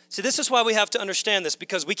 See, this is why we have to understand this,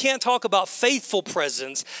 because we can't talk about faithful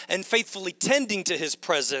presence and faithfully tending to his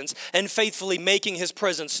presence and faithfully making his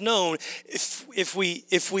presence known if we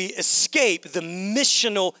escape the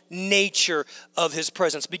missional nature of his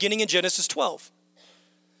presence. Beginning in Genesis 12.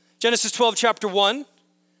 Genesis 12, chapter 1.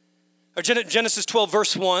 Or Genesis 12,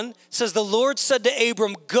 verse 1 says, the Lord said to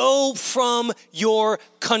Abram, go from your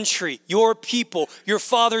country, your people, your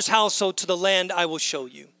father's household to the land I will show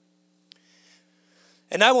you.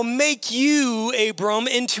 And I will make you, Abram,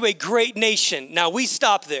 into a great nation. Now we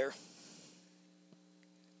stop there.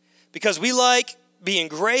 Because we like being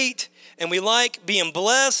great and we like being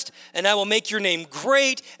blessed, and I will make your name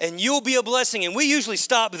great and you'll be a blessing. And we usually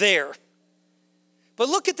stop there. But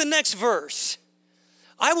look at the next verse.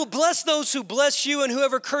 I will bless those who bless you, and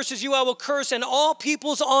whoever curses you I will curse, and all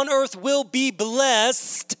peoples on earth will be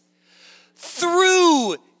blessed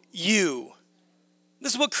through you.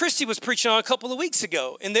 This is what Christy was preaching on a couple of weeks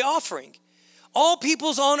ago in the offering. All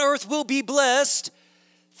peoples on earth will be blessed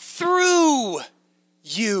through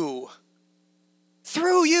you.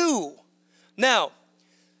 Through you. Now,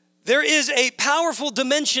 there is a powerful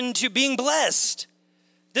dimension to being blessed.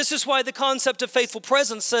 This is why the concept of faithful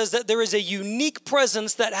presence says that there is a unique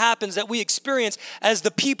presence that happens, that we experience as the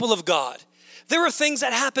people of God. There are things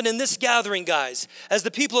that happen in this gathering, guys, as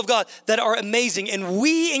the people of God that are amazing. And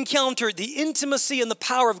we encounter the intimacy and the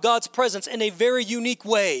power of God's presence in a very unique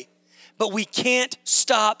way. But we can't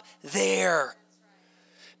stop there.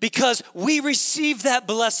 Because we receive that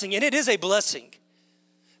blessing, and it is a blessing.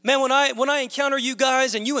 Man, when I encounter you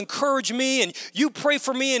guys and you encourage me and you pray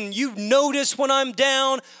for me and you notice when I'm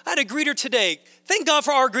down. I had a greeter today. Thank God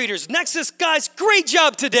for our greeters. Nexus, guys, great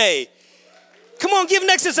job today. Come on, give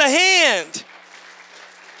Nexus a hand.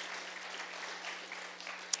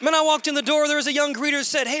 Man, I walked in the door, there was a young greeter who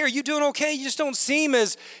said, hey, are you doing okay? You just don't seem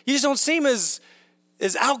as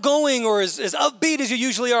outgoing or as upbeat as you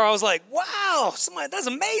usually are. I was like, wow, that's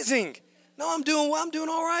amazing. No, I'm doing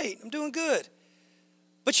all right. I'm doing good.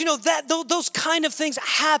 But you know, those kind of things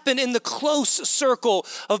happen in the close circle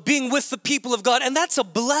of being with the people of God, and that's a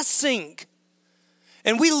blessing.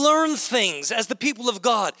 And we learn things as the people of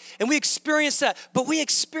God, and we experience that. But we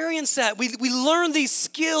experience that. We learn these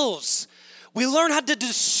skills. We learn how to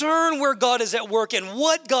discern where God is at work and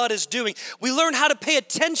what God is doing. We learn how to pay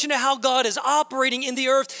attention to how God is operating in the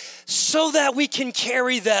earth so that we can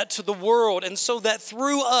carry that to the world, and so that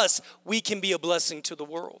through us, we can be a blessing to the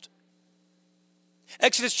world.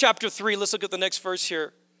 Exodus chapter 3, let's look at the next verse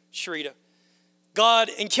here, Sharita. God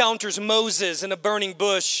encounters Moses in a burning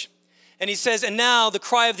bush, and he says, and now the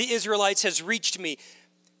cry of the Israelites has reached me.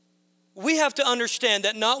 We have to understand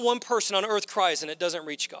that not one person on earth cries and it doesn't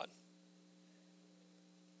reach God.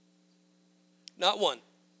 Not one.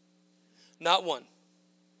 Not one.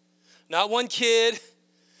 Not one kid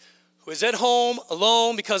who is at home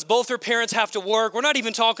alone because both their parents have to work. We're not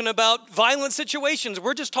even talking about violent situations.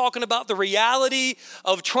 We're just talking about the reality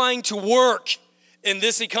of trying to work in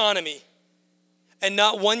this economy. And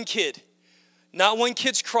not one kid's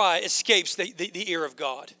cry escapes the ear of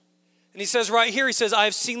God. And he says right here, he says, I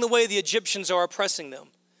have seen the way the Egyptians are oppressing them.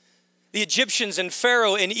 The Egyptians and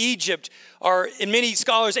Pharaoh in Egypt are, in many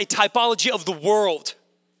scholars, a typology of the world.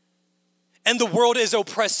 And the world is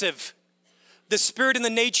oppressive. The spirit and the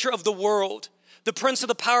nature of the world, the prince of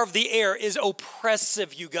the power of the air is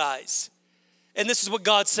oppressive, you guys. And this is what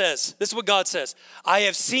God says. This is what God says. I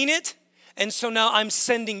have seen it, and so now I'm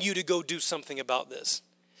sending you to go do something about this.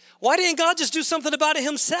 Why didn't God just do something about it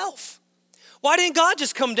himself? Why didn't God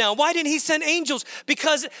just come down? Why didn't he send angels?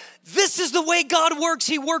 Because this is the way God works.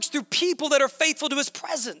 He works through people that are faithful to his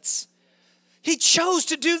presence. He chose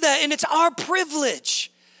to do that, and it's our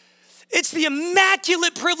privilege. It's the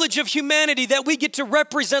immaculate privilege of humanity that we get to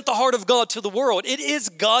represent the heart of God to the world. It is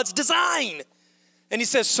God's design. And he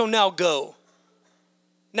says, so now go.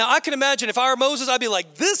 Now I can imagine if I were Moses, I'd be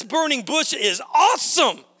like, this burning bush is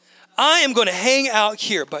awesome. I am going to hang out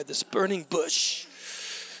here by this burning bush.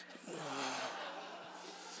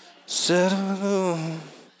 I'm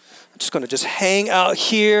just going to just hang out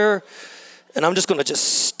here, and I'm just going to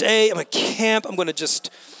just stay. I'm going to camp. I'm going to just,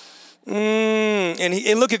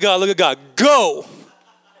 and look at God, go.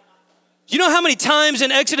 You know how many times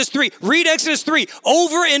in Exodus 3, read Exodus 3,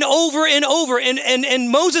 over and over and over, and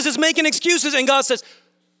Moses is making excuses, and God says,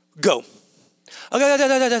 go.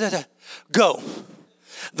 Go.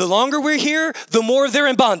 The longer we're here, the more they're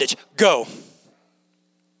in bondage. Go.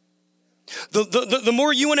 The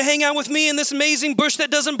more you want to hang out with me in this amazing bush that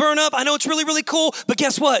doesn't burn up, I know it's really, really cool, but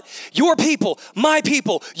guess what? Your people, my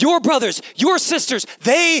people, your brothers, your sisters,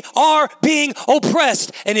 they are being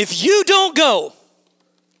oppressed. And if you don't go,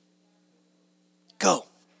 go.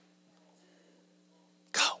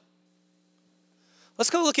 Let's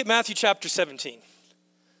go look at Matthew chapter 17.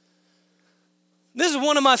 This is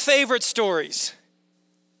one of my favorite stories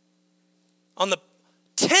on the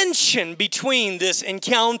tension between this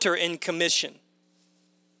encounter and commission.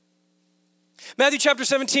 Matthew chapter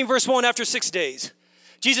 17, verse 1, after 6 days,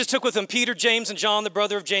 Jesus took with him Peter, James, and John, the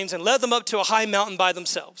brother of James, and led them up to a high mountain by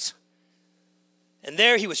themselves. And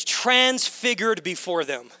there he was transfigured before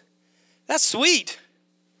them. That's sweet.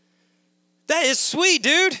 That is sweet,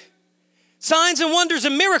 dude. Signs and wonders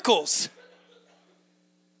and miracles.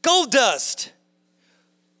 Gold dust.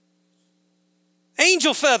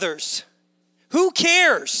 Angel feathers. Who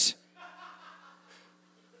cares?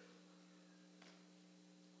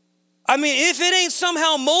 I mean, if it ain't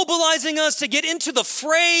somehow mobilizing us to get into the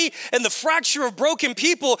fray and the fracture of broken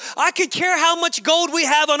people, I could care how much gold we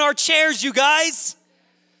have on our chairs, you guys.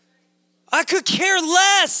 I could care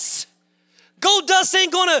less. Gold dust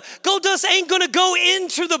ain't gonna go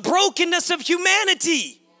into the brokenness of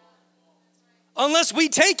humanity. Unless we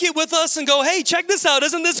take it with us and go, hey, check this out.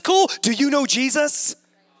 Isn't this cool? Do you know Jesus?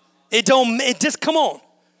 Come on.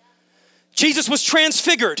 Jesus was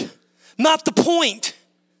transfigured, not the point.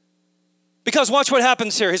 Because watch what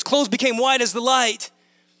happens here. His clothes became white as the light.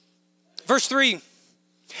 Verse 3,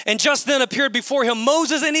 and just then appeared before him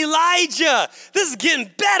Moses and Elijah. This is getting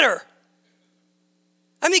better.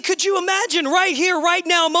 I mean, could you imagine right here, right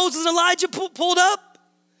now, Moses and Elijah pulled up?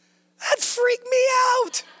 That'd freak me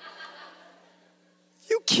out.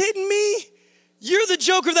 You kidding me? You're the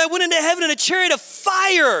joker that went into heaven in a chariot of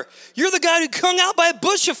fire. You're the guy who hung out by a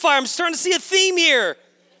bush of fire. I'm starting to see a theme here.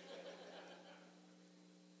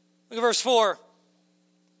 Look at verse 4.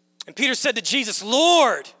 And Peter said to Jesus,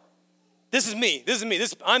 Lord, this is me.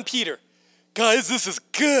 I'm Peter. Guys, this is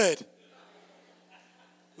good.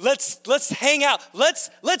 Let's hang out.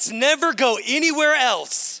 Let's never go anywhere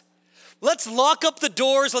else. Let's lock up the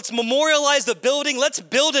doors. Let's memorialize the building. Let's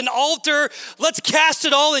build an altar. Let's cast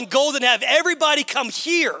it all in gold and have everybody come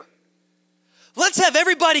here. Let's have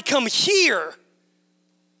everybody come here.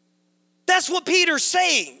 That's what Peter's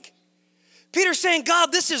saying. Peter's saying,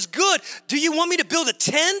 God, this is good. Do you want me to build a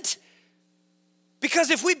tent?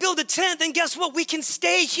 Because if we build a tent, then guess what? We can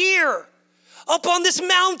stay here up on this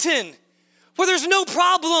mountain where there's no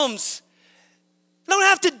problems. I don't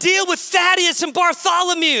have to deal with Thaddeus and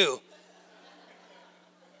Bartholomew.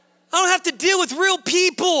 I don't have to deal with real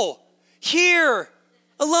people here,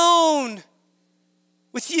 alone,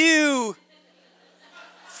 with you,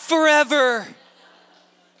 forever.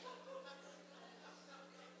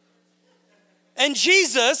 And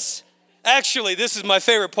Jesus, actually, this is my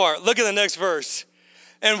favorite part. Look at the next verse.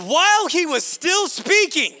 And while he was still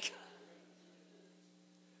speaking,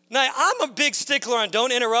 now I'm a big stickler on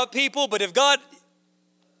don't interrupt people, but if God,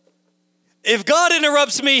 If God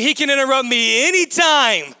interrupts me, he can interrupt me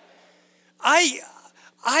anytime.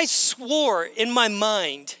 I swore in my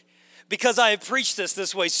mind, because I have preached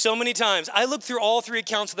this way so many times, I looked through all 3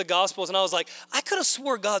 accounts of the Gospels and I was like, I could have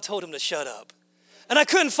swore God told him to shut up. And I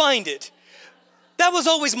couldn't find it. That was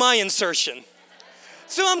always my insertion.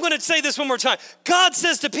 So I'm going to say this one more time. God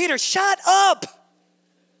says to Peter, shut up.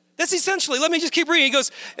 That's essentially, let me just keep reading. He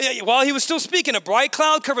goes, while he was still speaking, a bright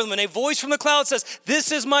cloud covered them, and a voice from the cloud says,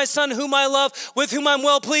 this is my son whom I love, with whom I'm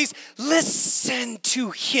well pleased. Listen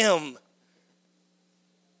to him.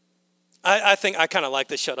 I think I kind of like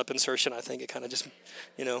the shut up insertion. I think it kind of just,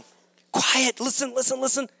 quiet,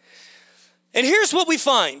 listen. And here's what we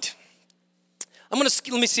find. Let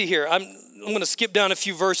me see here. I'm going to skip down a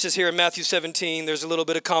few verses here in Matthew 17. There's a little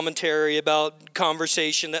bit of commentary about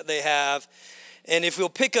conversation that they have. And if we'll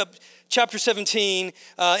pick up chapter 17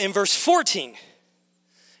 in verse 14.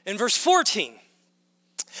 In verse 14.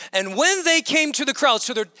 And when they came to the crowd,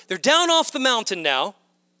 so they're down off the mountain now.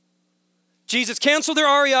 Jesus canceled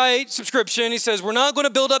their REI subscription. He says, we're not going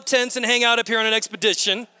to build up tents and hang out up here on an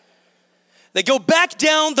expedition. They go back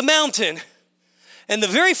down the mountain. And the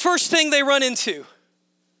very first thing they run into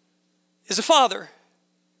is a father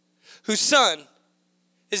whose son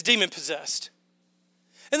is demon-possessed.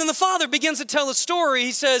 And then the father begins to tell a story.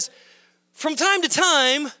 He says, from time to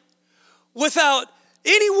time, without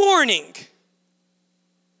any warning,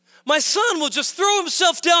 my son will just throw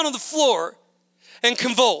himself down on the floor and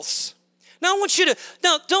convulse. Now I want you to,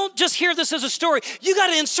 don't just hear this as a story. You got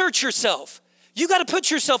to insert yourself. You got to put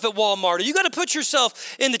yourself at Walmart, or you got to put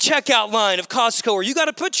yourself in the checkout line of Costco, or you got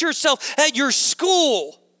to put yourself at your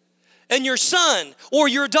school, and your son or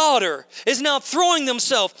your daughter is now throwing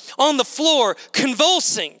themselves on the floor,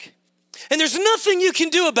 convulsing. And there's nothing you can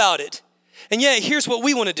do about it. And yet, here's what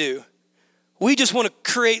we want to do. We just want to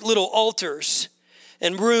create little altars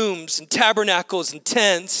and rooms and tabernacles and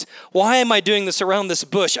tents. Why am I doing this around this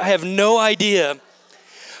bush? I have no idea.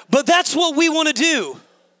 But that's what we want to do.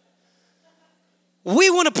 We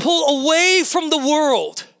want to pull away from the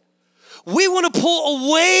world. We want to pull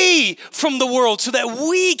away from the world so that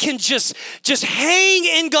we can just hang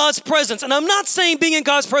in God's presence. And I'm not saying being in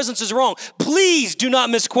God's presence is wrong. Please do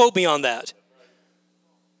not misquote me on that.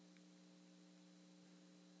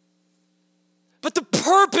 But the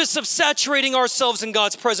purpose of saturating ourselves in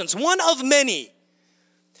God's presence, one of many,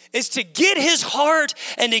 is to get his heart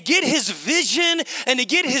and to get his vision and to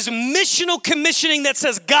get his missional commissioning that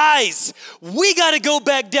says, guys, we got to go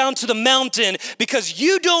back down to the mountain because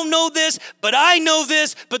you don't know this, but I know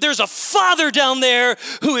this, but there's a father down there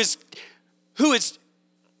who is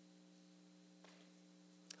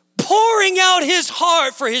pouring out his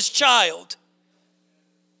heart for his child.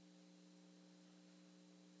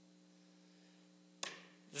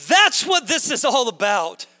 That's what this is all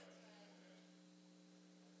about.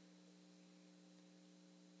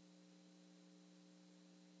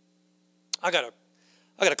 I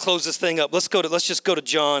gotta close this thing up. Let's just go to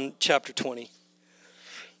John chapter 20.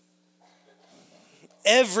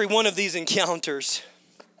 Every one of these encounters.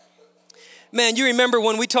 Man, you remember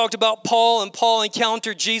when we talked about Paul and Paul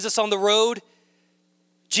encountered Jesus on the road?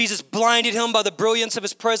 Jesus blinded him by the brilliance of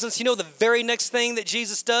his presence. You know the very next thing that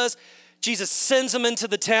Jesus does? Jesus sends him into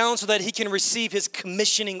the town so that he can receive his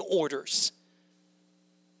commissioning orders.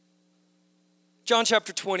 John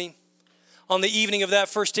chapter 20. On the evening of that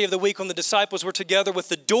first day of the week when the disciples were together with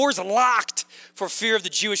the doors locked for fear of the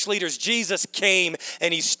Jewish leaders, Jesus came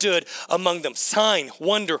and he stood among them. Sign,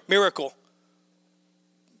 wonder, miracle.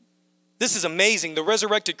 This is amazing. The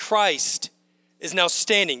resurrected Christ is now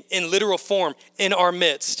standing in literal form in our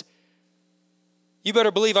midst. You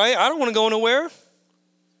better believe I don't want to go nowhere.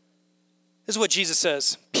 This is what Jesus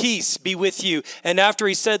says. Peace be with you. And after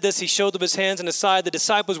he said this, he showed them his hands and his side. The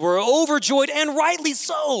disciples were overjoyed, and rightly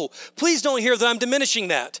so. Please don't hear that I'm diminishing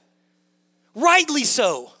that. Rightly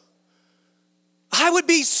so. I would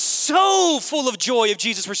be so full of joy if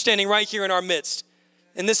Jesus were standing right here in our midst.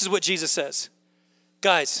 And this is what Jesus says.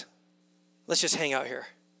 Guys, let's just hang out here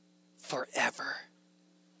forever.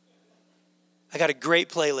 I got a great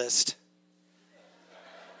playlist.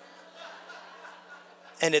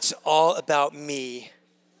 And it's all about me.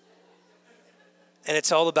 And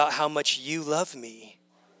it's all about how much you love me.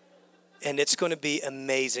 And it's going to be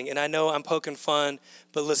amazing. And I know I'm poking fun,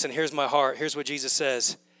 but listen, here's my heart. Here's what Jesus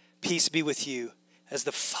says. Peace be with you as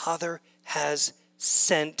the Father has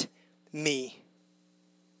sent me.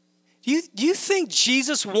 Do you think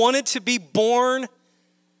Jesus wanted to be born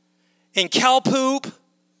in cow poop?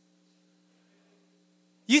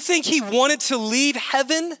 You think he wanted to leave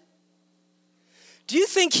heaven? Do you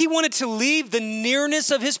think he wanted to leave the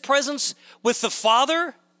nearness of his presence with the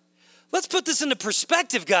Father? Let's put this into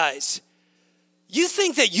perspective, guys. You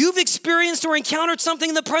think that you've experienced or encountered something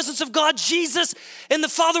in the presence of God? Jesus and the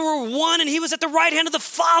Father were one, and he was at the right hand of the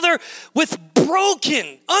Father with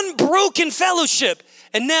unbroken fellowship.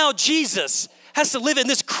 And now Jesus has to live in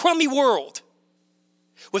this crummy world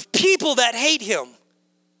with people that hate him.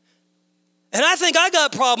 And I think I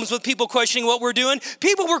got problems with people questioning what we're doing.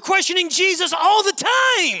 People were questioning Jesus all the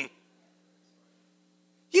time.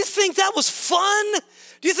 You think that was fun?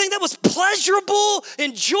 Do you think that was pleasurable,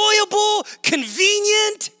 enjoyable,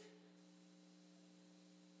 convenient?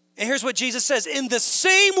 And here's what Jesus says: in the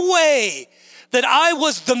same way that I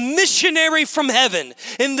was the missionary from heaven,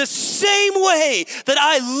 in the same way that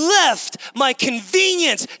I left my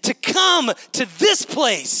convenience to come to this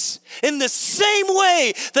place, in the same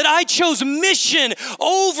way that I chose mission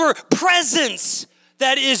over presence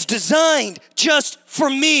that is designed just for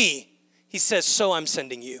me, he says, so I'm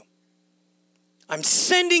sending you. I'm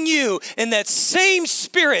sending you in that same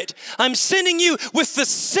spirit. I'm sending you with the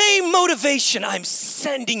same motivation. I'm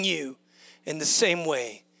sending you in the same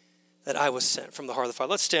way that I was sent from the heart of the Father.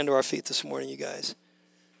 Let's stand to our feet this morning, you guys.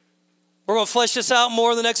 We're going to flesh this out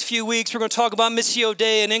more in the next few weeks. We're going to talk about Missio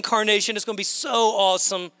Dei and incarnation. It's going to be so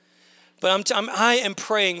awesome. But I am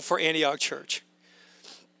praying for Antioch Church.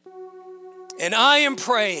 And I am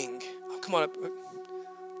praying. Oh, come on up.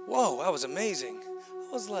 Whoa, that was amazing.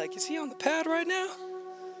 I was like, is he on the pad right now?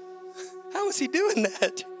 How is he doing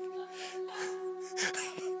that?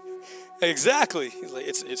 Exactly. He's like,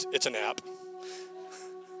 it's an app.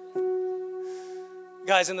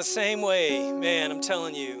 Guys, in the same way, man, I'm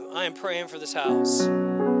telling you, I am praying for this house.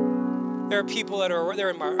 There are people that are,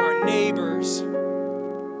 they're our neighbors.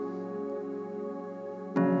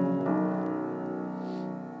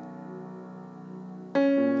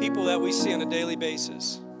 People that we see on a daily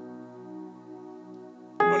basis.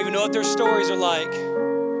 We don't even know what their stories are like.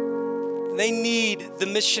 They need the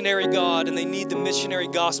missionary God and they need the missionary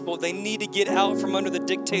gospel. They need to get out from under the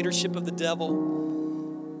dictatorship of the devil.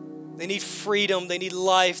 They need freedom, they need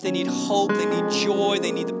life, they need hope, they need joy,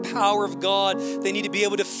 they need the power of God. They need to be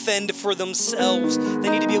able to fend for themselves. They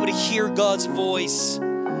need to be able to hear God's voice.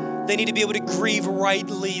 They need to be able to grieve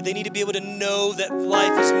rightly. They need to be able to know that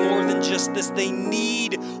life is more than just this. They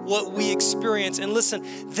need what we experience. And listen,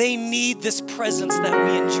 they need this presence that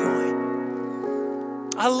we enjoy.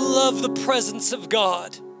 I love the presence of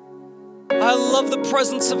God. I love the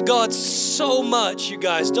presence of God so much, you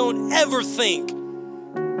guys. Don't ever think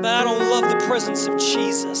that I don't love the presence of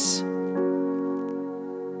Jesus.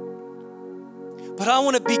 But I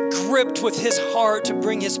want to be gripped with his heart to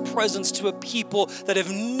bring his presence to a people that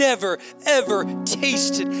have never, ever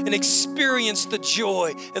tasted and experienced the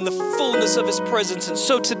joy and the fullness of his presence. And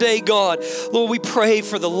so today, God, Lord, we pray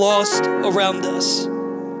for the lost around us.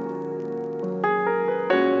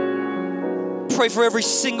 Pray for every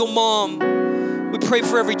single mom. We pray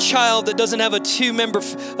for every child that doesn't have a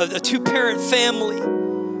two-parent family.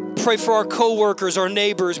 Pray for our co-workers, our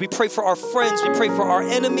neighbors. We pray for our friends. We pray for our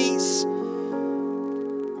enemies.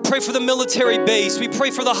 Pray for the military base. We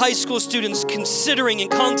pray for the high school students considering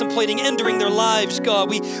and contemplating entering their lives, God.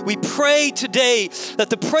 We pray today that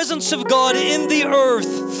the presence of God in the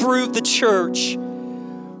earth through the church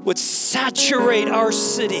would saturate our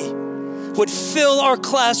city, would fill our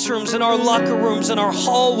classrooms and our locker rooms and our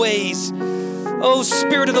hallways. Oh,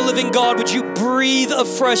 Spirit of the living God, would you breathe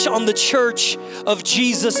afresh on the Church of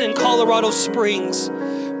Jesus in Colorado Springs?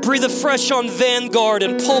 Breathe afresh on Vanguard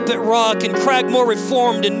and Pulpit Rock and Cragmore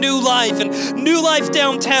Reformed and New Life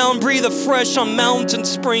downtown. Breathe afresh on Mountain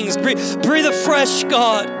Springs. Breathe afresh,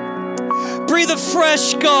 God. Breathe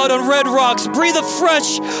afresh, God, on Red Rocks. Breathe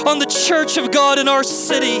afresh on the Church of God in our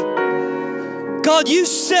city. God, you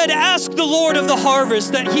said, ask the Lord of the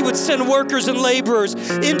harvest that he would send workers and laborers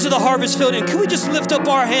into the harvest field. And can we just lift up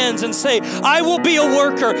our hands and say, I will be a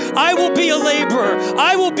worker. I will be a laborer.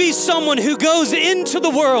 I will be someone who goes into the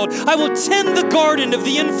world. I will tend the garden of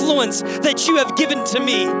the influence that you have given to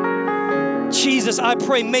me. Jesus, I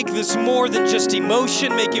pray, make this more than just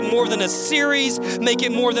emotion. Make it more than a series. Make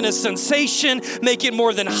it more than a sensation. Make it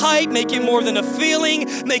more than hype. Make it more than a feeling.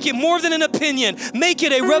 Make it more than an opinion. Make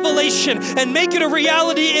it a revelation and make it a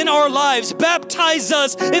reality in our lives. Baptize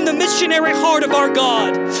us in the missionary heart of our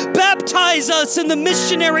God. Baptize us in the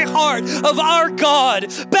missionary heart of our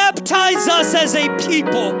God. Baptize us as a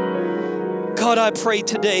people. God, I pray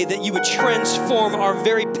today that you would transform our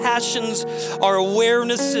very passions, our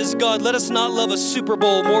awarenesses. God, let us not love a Super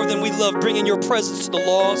Bowl more than we love bringing your presence to the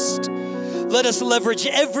lost. Let us leverage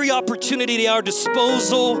every opportunity at our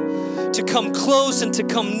disposal to come close and to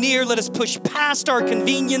come near. Let us push past our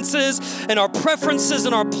conveniences and our preferences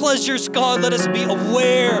and our pleasures. God, let us be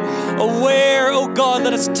aware. Oh God,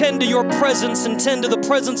 let us tend to your presence and tend to the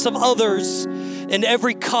presence of others in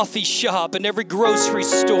every coffee shop, in every grocery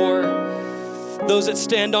store, those that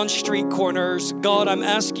stand on street corners. God, I'm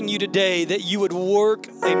asking you today that you would work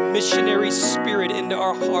a missionary spirit into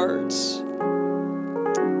our hearts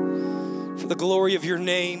for the glory of your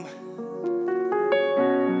name.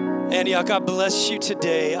 Antioch, I bless you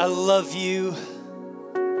today. I love you.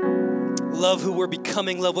 Love who we're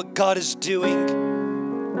becoming. Love what God is doing.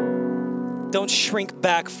 Don't shrink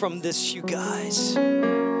back from this, you guys.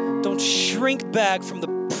 Don't shrink back from the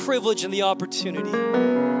privilege and the opportunity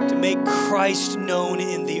to make Christ known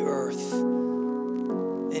in the earth.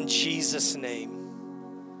 In Jesus'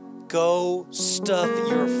 name, go stuff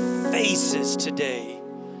your faces today,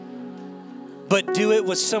 but do it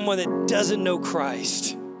with someone that doesn't know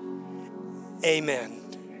Christ. Amen.